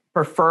 I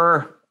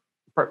preferred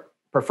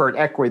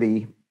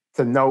equity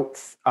to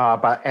notes,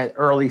 but at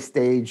early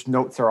stage,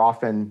 notes are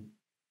often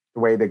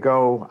the way to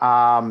go.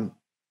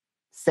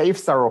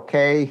 Safes are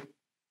okay.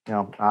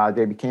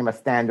 They became a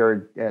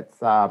standard.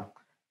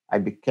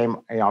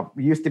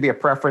 Used to be a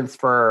preference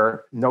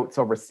for notes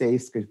over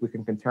safes because we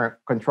can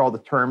control the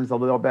terms a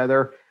little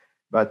better.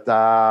 But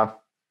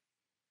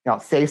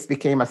safes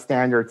became a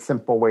standard,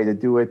 simple way to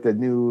do it. The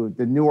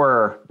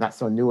newer, not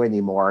so new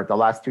anymore, the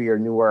last 2 year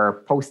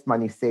newer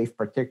post-money safe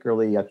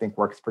particularly, I think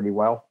works pretty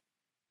well.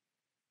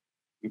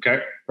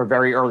 Okay. For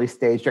very early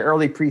stage, the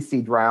early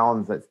pre-seed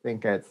rounds, I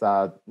think it's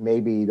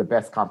maybe the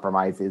best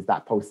compromise is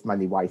that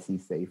post-money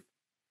YC safe.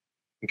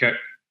 Okay.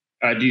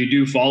 Do you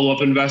do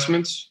follow-up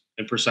investments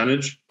and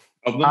percentage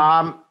of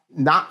them?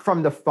 Not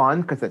from the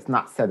fund because it's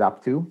not set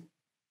up to.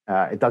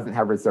 It doesn't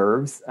have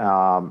reserves.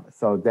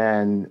 So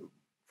then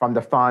from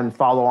the fund,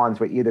 follow-ons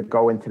would either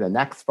go into the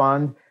next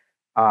fund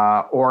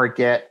or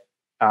get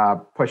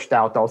pushed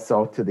out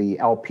also to the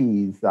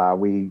LPs.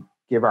 We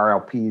give our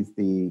LPs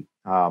the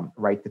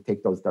right to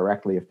take those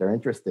directly if they're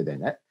interested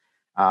in it.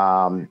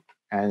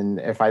 And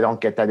if I don't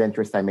get that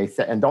interest, I may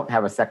and don't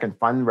have a second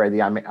fund ready,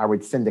 I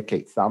would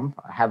syndicate some.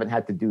 I haven't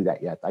had to do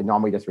that yet. I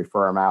normally just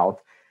refer them out.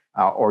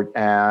 On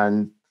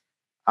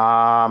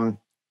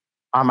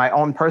my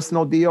own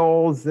personal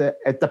deals,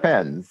 it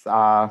depends.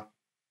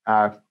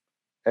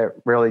 It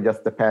really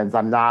just depends.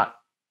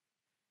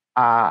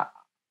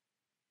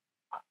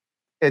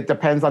 It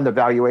depends on the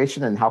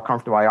valuation and how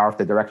comfortable I are with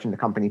the direction the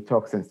company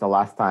took since the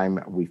last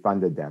time we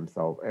funded them.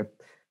 So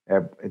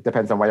it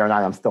depends on whether or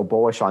not I'm still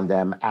bullish on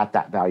them at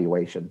that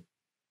valuation.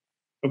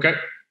 Okay,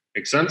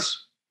 makes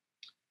sense.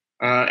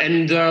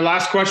 And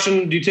last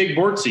question, do you take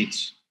board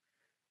seats?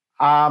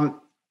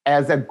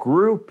 As a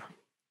group,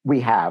 we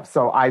have.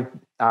 So I'm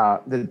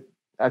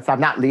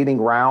not leading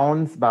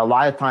rounds, but a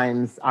lot of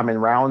times I'm in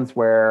rounds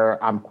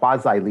where I'm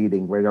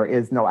quasi-leading, where there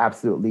is no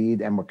absolute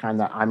lead, and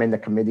I'm in the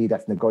committee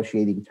that's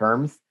negotiating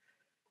terms.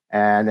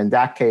 And in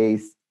that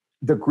case,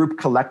 the group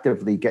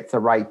collectively gets a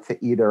right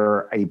to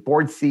either a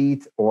board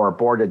seat or a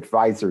board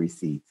advisory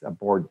seat, a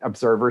board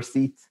observer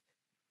seat,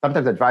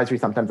 sometimes advisory,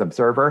 sometimes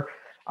observer.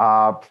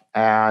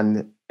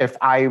 And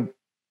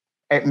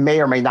it may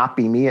or may not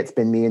be me. It's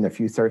been me in a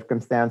few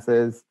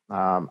circumstances.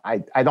 I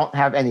don't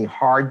have any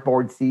hard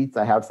board seats.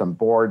 I have some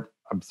board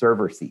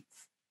observer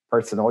seats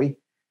personally.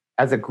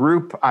 As a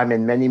group, I'm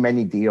in many,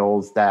 many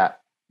deals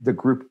that the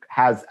group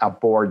has a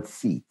board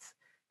seat,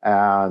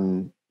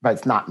 but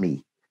it's not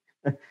me.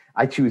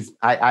 I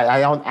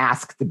don't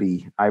ask to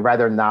be. I'd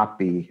rather not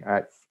be.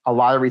 It's a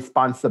lot of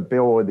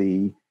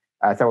responsibility.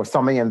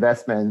 So many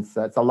investments.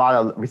 It's a lot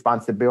of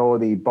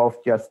responsibility,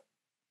 both just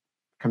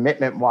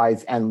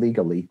commitment-wise and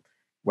legally,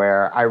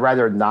 where I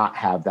rather not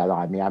have that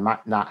on me.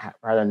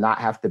 Rather not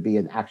have to be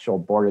an actual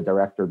board of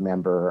director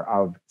member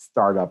of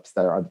startups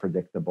that are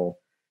unpredictable.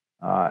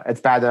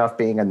 It's bad enough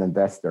being an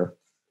investor.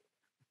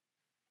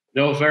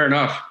 No, fair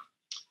enough.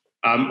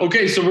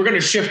 Okay, so we're going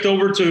to shift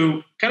over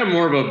to kind of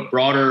more of a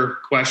broader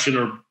question,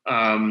 or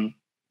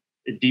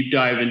a deep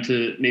dive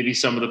into maybe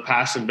some of the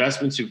past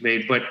investments you've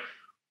made. But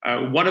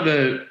one of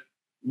the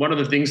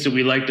things that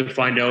we like to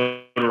find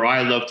out, or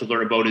I love to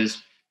learn about,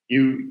 is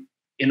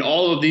in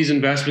all of these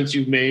investments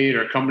you've made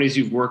or companies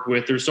you've worked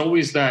with, there's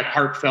always that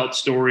heartfelt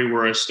story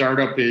where a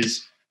startup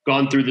has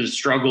gone through the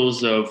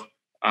struggles of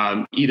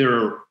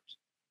either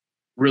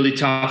really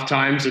tough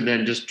times and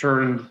then just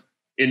turned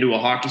into a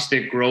hockey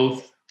stick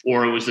growth,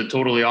 or it was the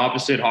totally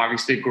opposite, hockey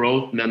stick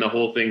growth, and then the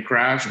whole thing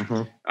crashed.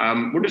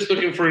 Mm-hmm. We're just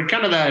looking for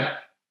kind of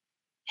that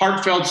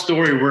heartfelt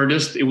story where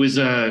it was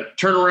a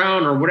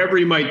turnaround, or whatever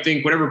you might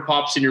think, whatever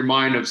pops in your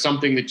mind of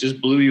something that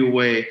just blew you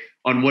away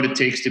on what it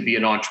takes to be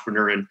an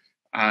entrepreneur. And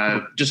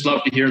just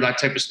love to hear that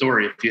type of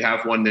story if you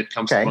have one that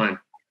comes to mind.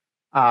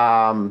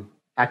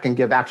 I can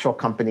give actual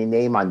company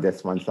name on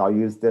this one, so I'll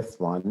use this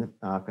one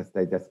because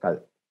they just got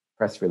a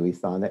press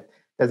release on it.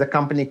 There's a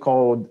company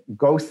called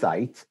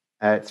GoSite.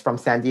 It's from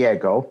San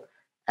Diego,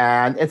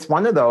 and it's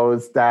one of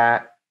those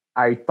that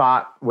I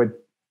thought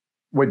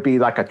would be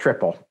like a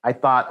triple. I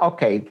thought,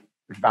 okay,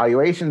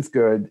 valuation's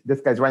good.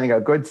 This guy's running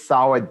a good,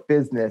 solid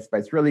business,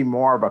 but it's really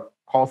more of a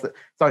call.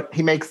 So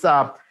he makes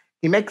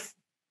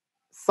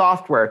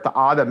software to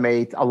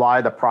automate a lot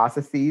of the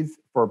processes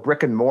for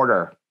brick and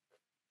mortar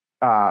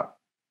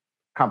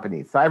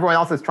companies. So everyone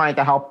else is trying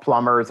to help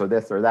plumbers or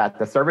this or that,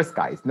 the service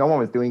guys. No one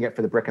was doing it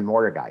for the brick and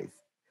mortar guys,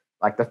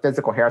 like the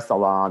physical hair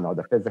salon or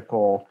the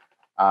physical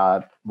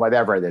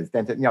whatever it is.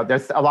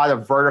 There's a lot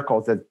of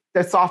verticals.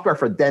 There's software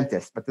for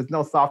dentists, but there's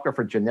no software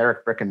for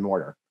generic brick and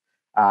mortar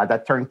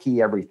that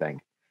turnkey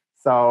everything.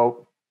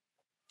 So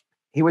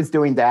he was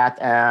doing that,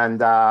 and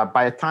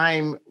by the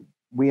time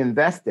we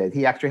invested,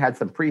 he actually had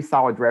some pretty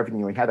solid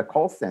revenue. He had a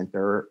call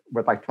center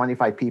with like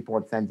 25 people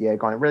in San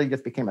Diego, and it really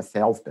just became a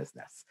sales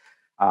business.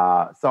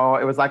 So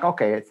it was like,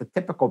 okay, it's a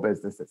typical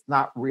business. It's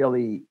not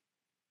really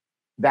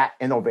that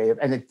innovative.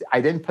 And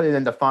I didn't put it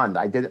in the fund.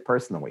 I did it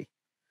personally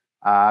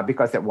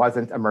because it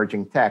wasn't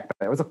emerging tech,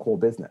 but it was a cool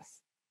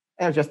business.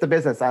 And it was just a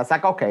business. I was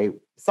like, okay,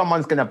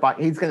 someone's going to buy,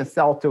 he's going to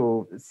sell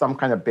to some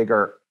kind of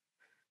bigger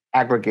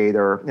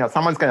aggregator.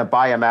 Someone's going to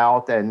buy him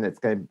out, and it's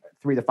going to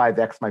 3 to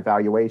 5x my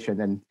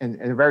valuation in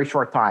a very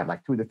short time,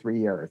 like 2 to 3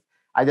 years.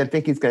 I didn't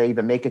think he's going to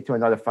even make it to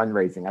another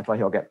fundraising. I thought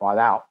he'll get bought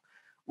out.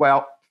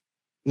 Well,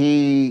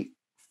 he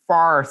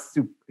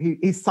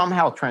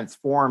somehow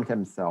transformed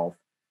himself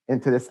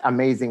into this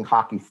amazing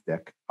hockey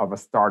stick of a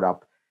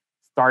startup.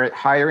 Started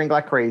hiring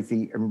like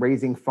crazy and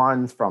raising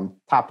funds from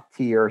top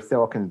tier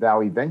Silicon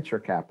Valley venture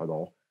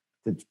capital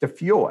to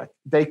fuel it.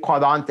 They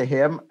caught on to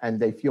him and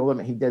they fueled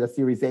him. He did a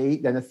Series A,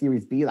 then a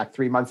Series B, like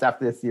 3 months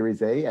after the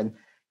Series A. And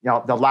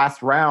the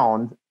last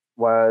round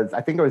was, I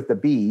think it was the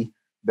B,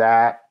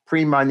 that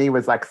pre-money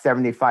was like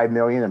 75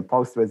 million and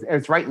post was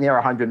right near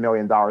 $100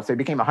 million. So it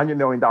became a $100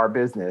 million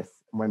business.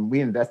 When we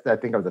invested, I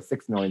think it was a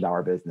 $6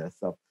 million business.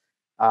 So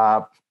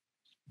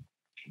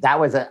that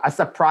was a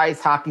surprise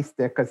hockey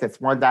stick, because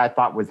it's one that I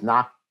thought was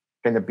not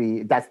going to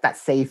be, that's that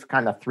safe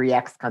kind of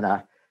 3X kind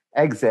of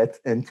exit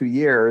in 2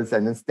 years.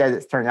 And instead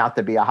it's turned out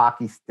to be a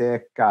hockey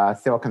stick,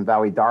 Silicon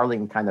Valley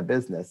darling kind of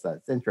business.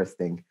 It's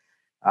interesting.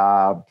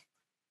 And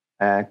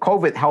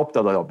COVID helped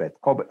a little bit.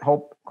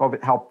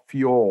 COVID helped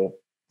fuel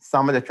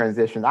some of the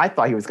transition. I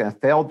thought he was going to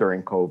fail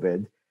during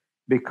COVID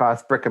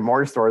because brick and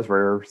mortar stores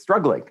were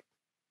struggling.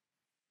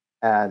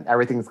 And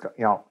everything's,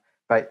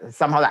 but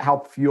somehow that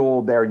helped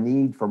fuel their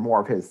need for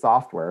more of his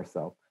software.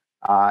 So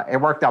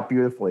it worked out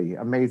beautifully,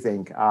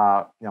 amazing.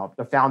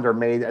 The founder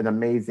made an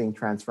amazing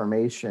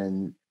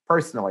transformation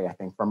personally, I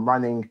think, from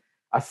running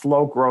a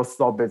slow growth,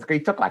 slow business. He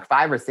took like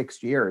 5 or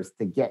 6 years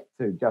to get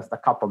to just a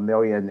couple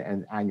million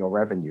in annual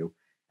revenue.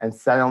 And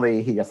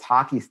suddenly he just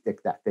hockey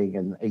sticked that thing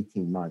in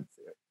 18 months.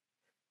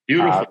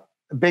 Beautiful.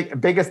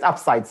 biggest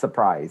upside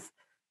surprise.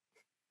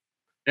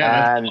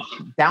 Yeah, And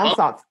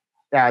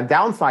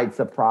downside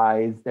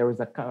surprise,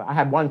 I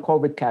had one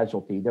COVID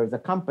casualty. There was a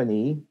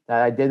company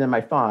that I did in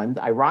my fund.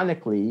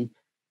 Ironically,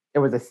 it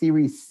was a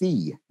Series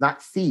C,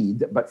 not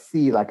seed, but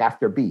C like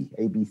after B,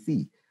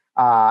 ABC.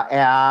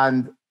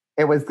 And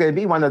it was going to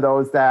be one of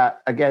those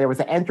that, again, it was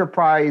an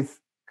enterprise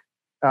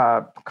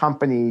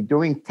company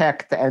doing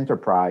tech to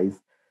enterprise.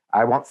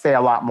 I won't say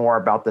a lot more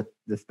about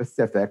the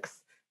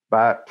specifics,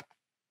 but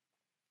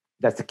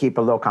just to keep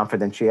a little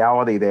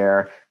confidentiality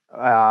there.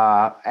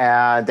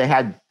 And they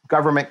had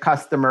government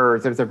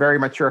customers. It was a very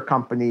mature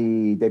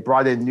company. They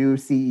brought in new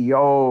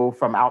CEO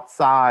from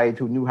outside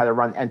who knew how to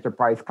run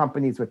enterprise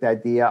companies with the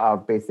idea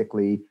of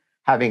basically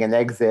having an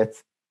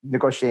exit,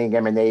 negotiating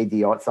M&A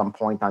deal at some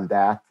point on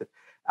that.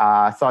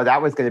 So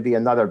that was going to be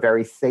another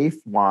very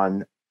safe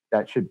one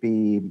that should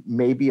be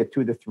maybe a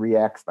 2 to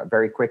 3x, but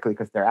very quickly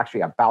because they're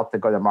actually about to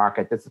go to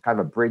market. This is kind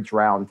of a bridge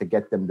round to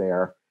get them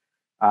there.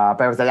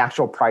 But it was an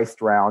actual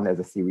priced round as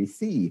a Series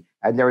C.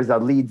 And there was a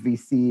lead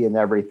VC and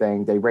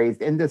everything. They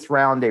raised in this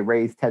round, they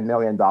raised $10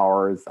 million.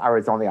 I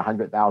was only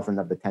 100,000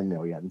 of the 10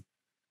 million.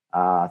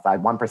 So I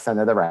had 1%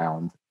 of the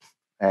round.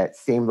 It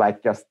seemed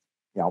like just,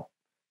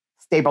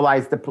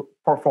 stabilize the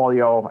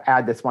portfolio,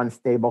 add this one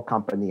stable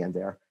company in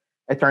there.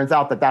 It turns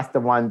out that that's the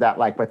one that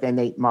like within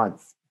 8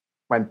 months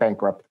went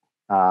bankrupt.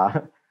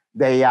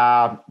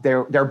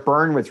 Their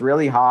burn was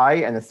really high.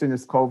 And as soon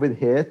as COVID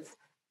hit,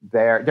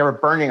 they were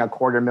burning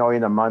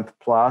 $250,000 a month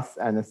plus,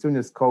 and as soon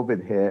as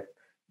COVID hit,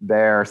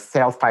 their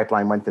sales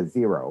pipeline went to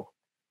zero.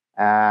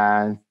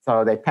 And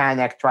so they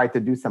panicked, tried to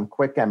do some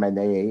quick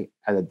M&A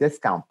at a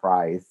discount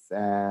price,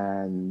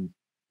 and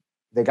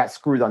they got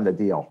screwed on the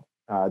deal.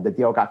 The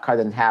deal got cut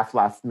in half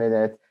last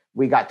minute.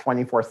 We got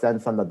 24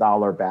 cents on the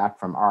dollar back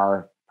from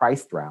our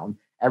priced round.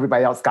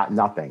 Everybody else got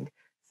nothing.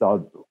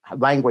 So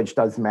language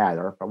does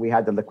matter, but we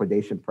had the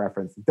liquidation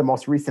preference, the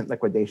most recent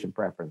liquidation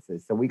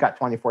preferences. So we got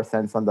 24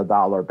 cents on the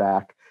dollar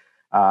back.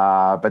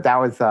 But that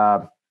was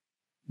the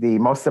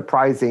most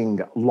surprising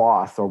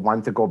loss, or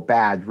one to go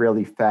bad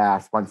really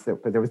fast. Because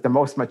it was the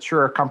most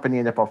mature company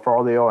in the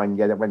portfolio, and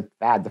yet it went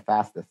bad the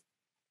fastest.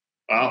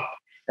 Wow.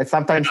 It's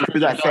sometimes true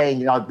that saying,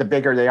 the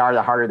bigger they are,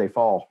 the harder they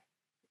fall.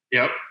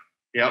 Yep,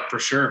 for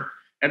sure.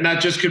 And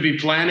that just could be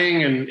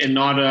planning and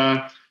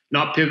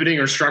not pivoting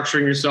or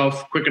structuring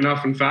yourself quick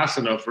enough and fast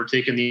enough, or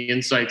taking the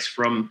insights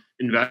from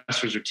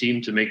investors or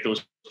team to make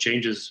those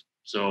changes.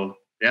 So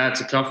yeah,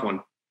 it's a tough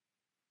one.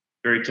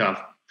 Very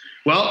tough.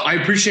 Well, I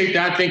appreciate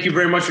that. Thank you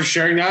very much for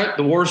sharing that.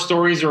 The war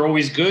stories are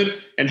always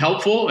good and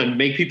helpful and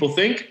make people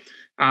think.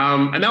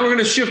 And now we're going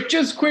to shift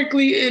just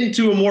quickly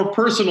into a more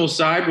personal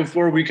side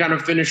before we kind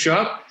of finish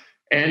up,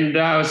 and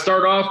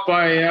start off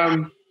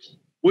by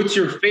what's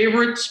your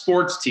favorite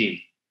sports team?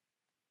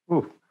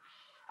 Ooh.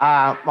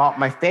 Well,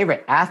 my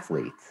favorite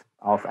athlete,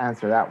 I'll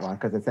answer that one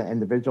because it's an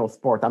individual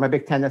sport. I'm a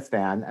big tennis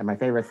fan, and my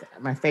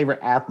favorite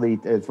athlete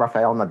is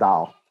Rafael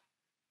Nadal.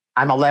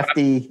 I'm a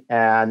lefty,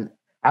 and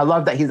I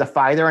love that he's a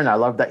fighter, and I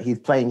love that he's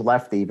playing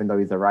lefty, even though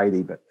he's a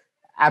righty. But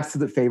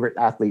absolute favorite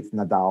athlete's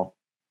Nadal.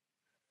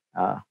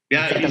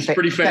 He's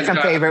pretty second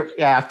favorite.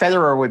 Yeah,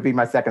 Federer would be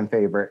my second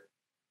favorite.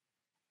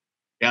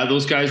 Yeah,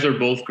 those guys are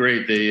both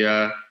great.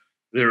 They're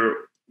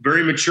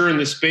very mature in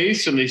the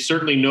space, and they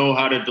certainly know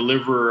how to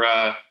deliver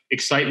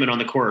excitement on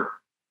the court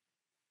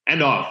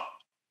and off.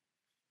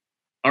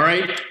 All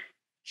right.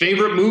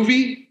 Favorite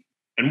movie,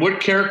 and what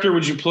character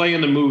would you play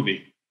in the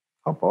movie?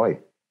 Oh boy.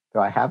 Do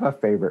I have a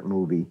favorite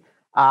movie?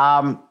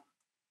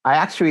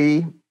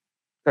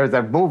 There's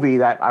a movie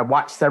that I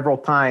watched several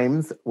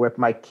times with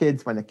my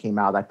kids when it came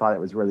out. I thought it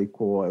was really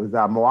cool. It was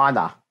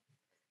Moana.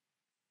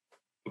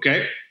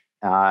 Okay.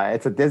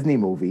 It's a Disney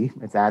movie.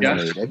 It's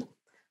animated.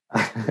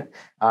 Yes.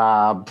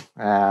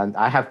 And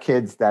I have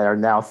kids that are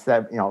now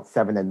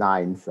 7 and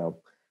 9.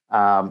 So,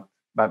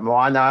 but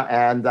Moana,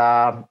 and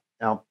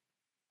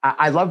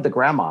I love the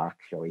grandma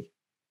actually.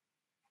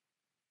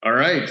 All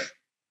right.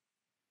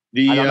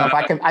 I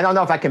don't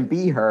know if I can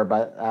be her,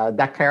 but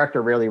that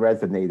character really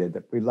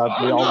resonated. We all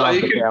love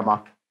the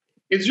grandma.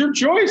 It's your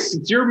choice.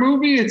 It's your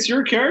movie. It's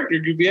your character.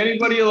 It could be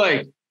anybody you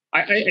like.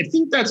 I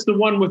think that's the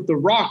one with The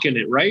Rock in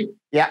it, right?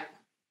 Yeah.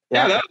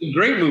 Yeah, that's a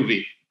great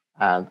movie.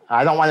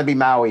 I don't want to be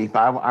Maui, but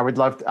I would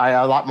love to.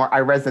 A lot more. I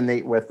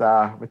resonate with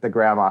the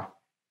grandma.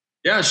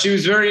 Yeah, she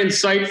was very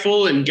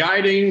insightful and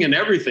guiding and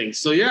everything.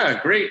 So yeah,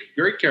 great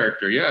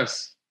character.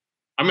 Yes,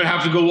 I'm gonna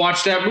have to go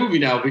watch that movie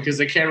now because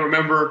I can't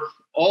remember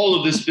all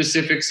of the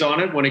specifics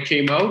on it when it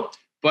came out.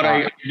 But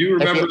I do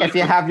remember. If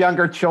you have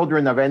younger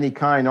children of any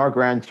kind or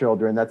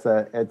grandchildren, it's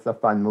a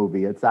fun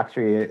movie. It's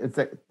actually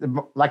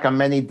like a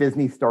many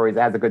Disney stories.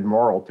 It has a good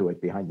moral to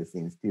it behind the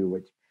scenes too,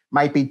 which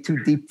might be too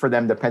deep for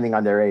them depending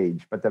on their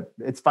age, but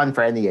it's fun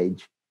for any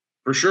age.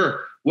 For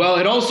sure. Well,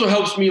 it also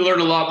helps me learn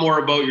a lot more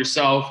about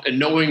yourself, and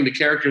knowing the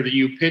character that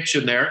you pitch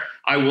in there,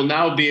 I will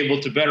now be able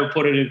to better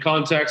put it in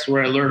context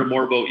where I learn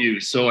more about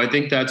you. So I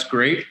think that's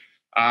great.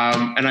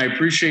 And I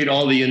appreciate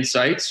all the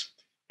insights.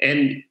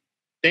 And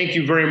thank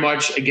you very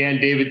much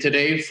again, David,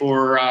 today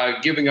for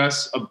giving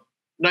us a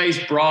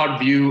nice broad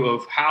view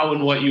of how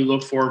and what you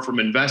look for from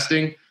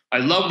investing. I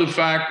love the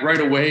fact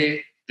right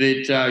away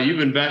that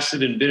you've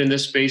invested and been in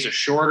this space a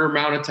shorter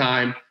amount of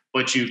time,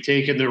 but you've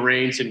taken the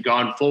reins and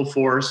gone full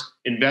force,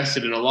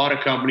 invested in a lot of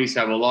companies,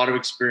 have a lot of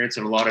experience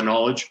and a lot of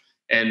knowledge,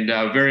 and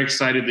very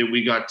excited that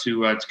we got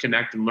to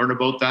connect and learn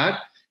about that.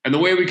 And the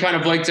way we kind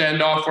of like to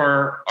end off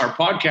our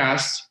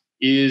podcast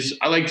is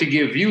I like to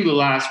give you the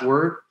last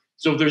word.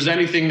 So if there's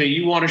anything that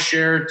you want to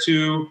share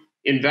to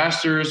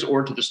investors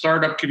or to the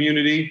startup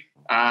community,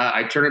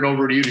 I turn it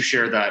over to you to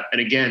share that.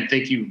 And again,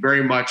 thank you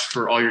very much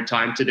for all your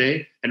time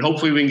today. And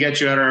hopefully we can get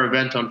you at our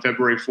event on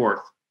February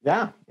 4th.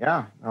 Yeah.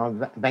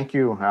 Thank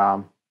you.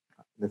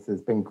 This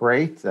has been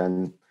great,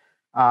 and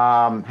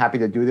happy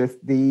to do this.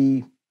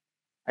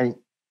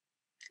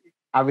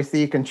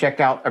 Obviously, you can check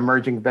out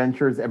Emerging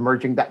Ventures,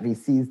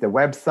 emerging.vc is the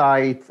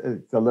website.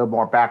 It's a little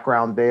more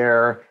background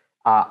there.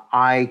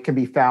 I can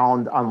be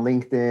found on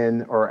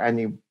LinkedIn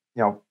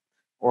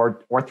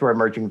or through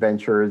Emerging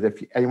Ventures.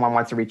 If anyone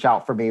wants to reach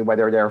out for me,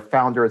 whether they're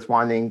founders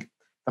wanting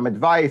some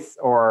advice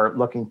or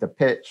looking to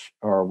pitch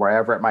or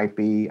wherever it might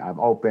be, I'm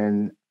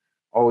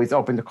always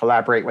open to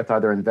collaborate with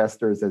other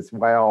investors as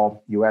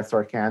well, US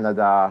or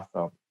Canada.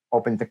 So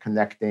open to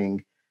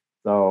connecting.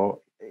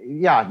 So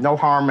yeah, no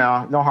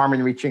harm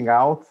in reaching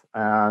out.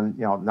 And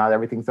not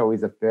everything's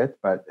always a fit,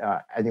 but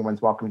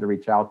anyone's welcome to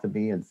reach out to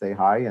me and say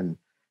hi and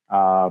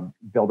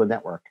build a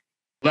network.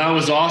 That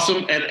was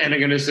awesome. And I'm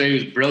going to say it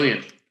was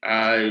brilliant.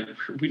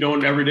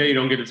 Every day you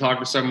don't get to talk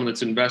to someone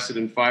that's invested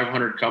in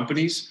 500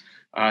 companies.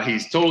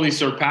 He's totally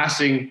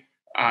surpassing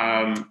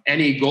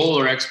any goal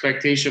or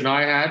expectation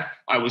I had.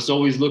 I was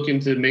always looking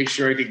to make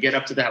sure I could get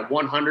up to that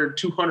 100,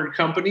 200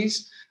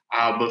 companies,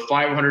 but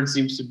 500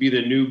 seems to be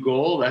the new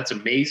goal. That's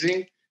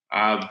amazing.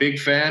 Big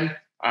fan.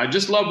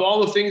 Just love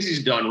all the things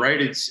he's done,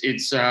 right? It's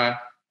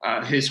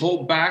his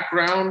whole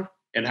background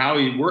and how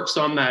he works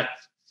on that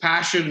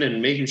passion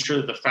and making sure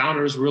that the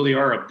founders really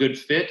are a good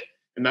fit.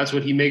 And that's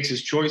what he makes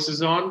his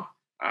choices on.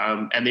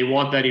 And they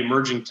want that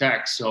emerging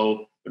tech.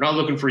 So they're not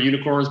looking for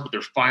unicorns, but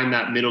they're finding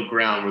that middle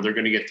ground where they're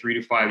going to get 3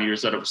 to 5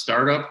 years out of a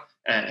startup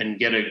and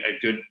get a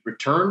good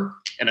return.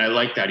 And I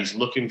like that. He's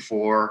looking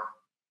for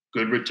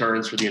good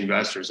returns for the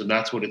investors. And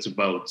that's what it's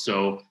about.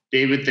 So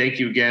David, thank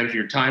you again for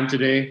your time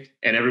today.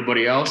 And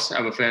everybody else,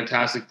 have a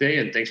fantastic day.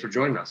 And thanks for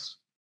joining us.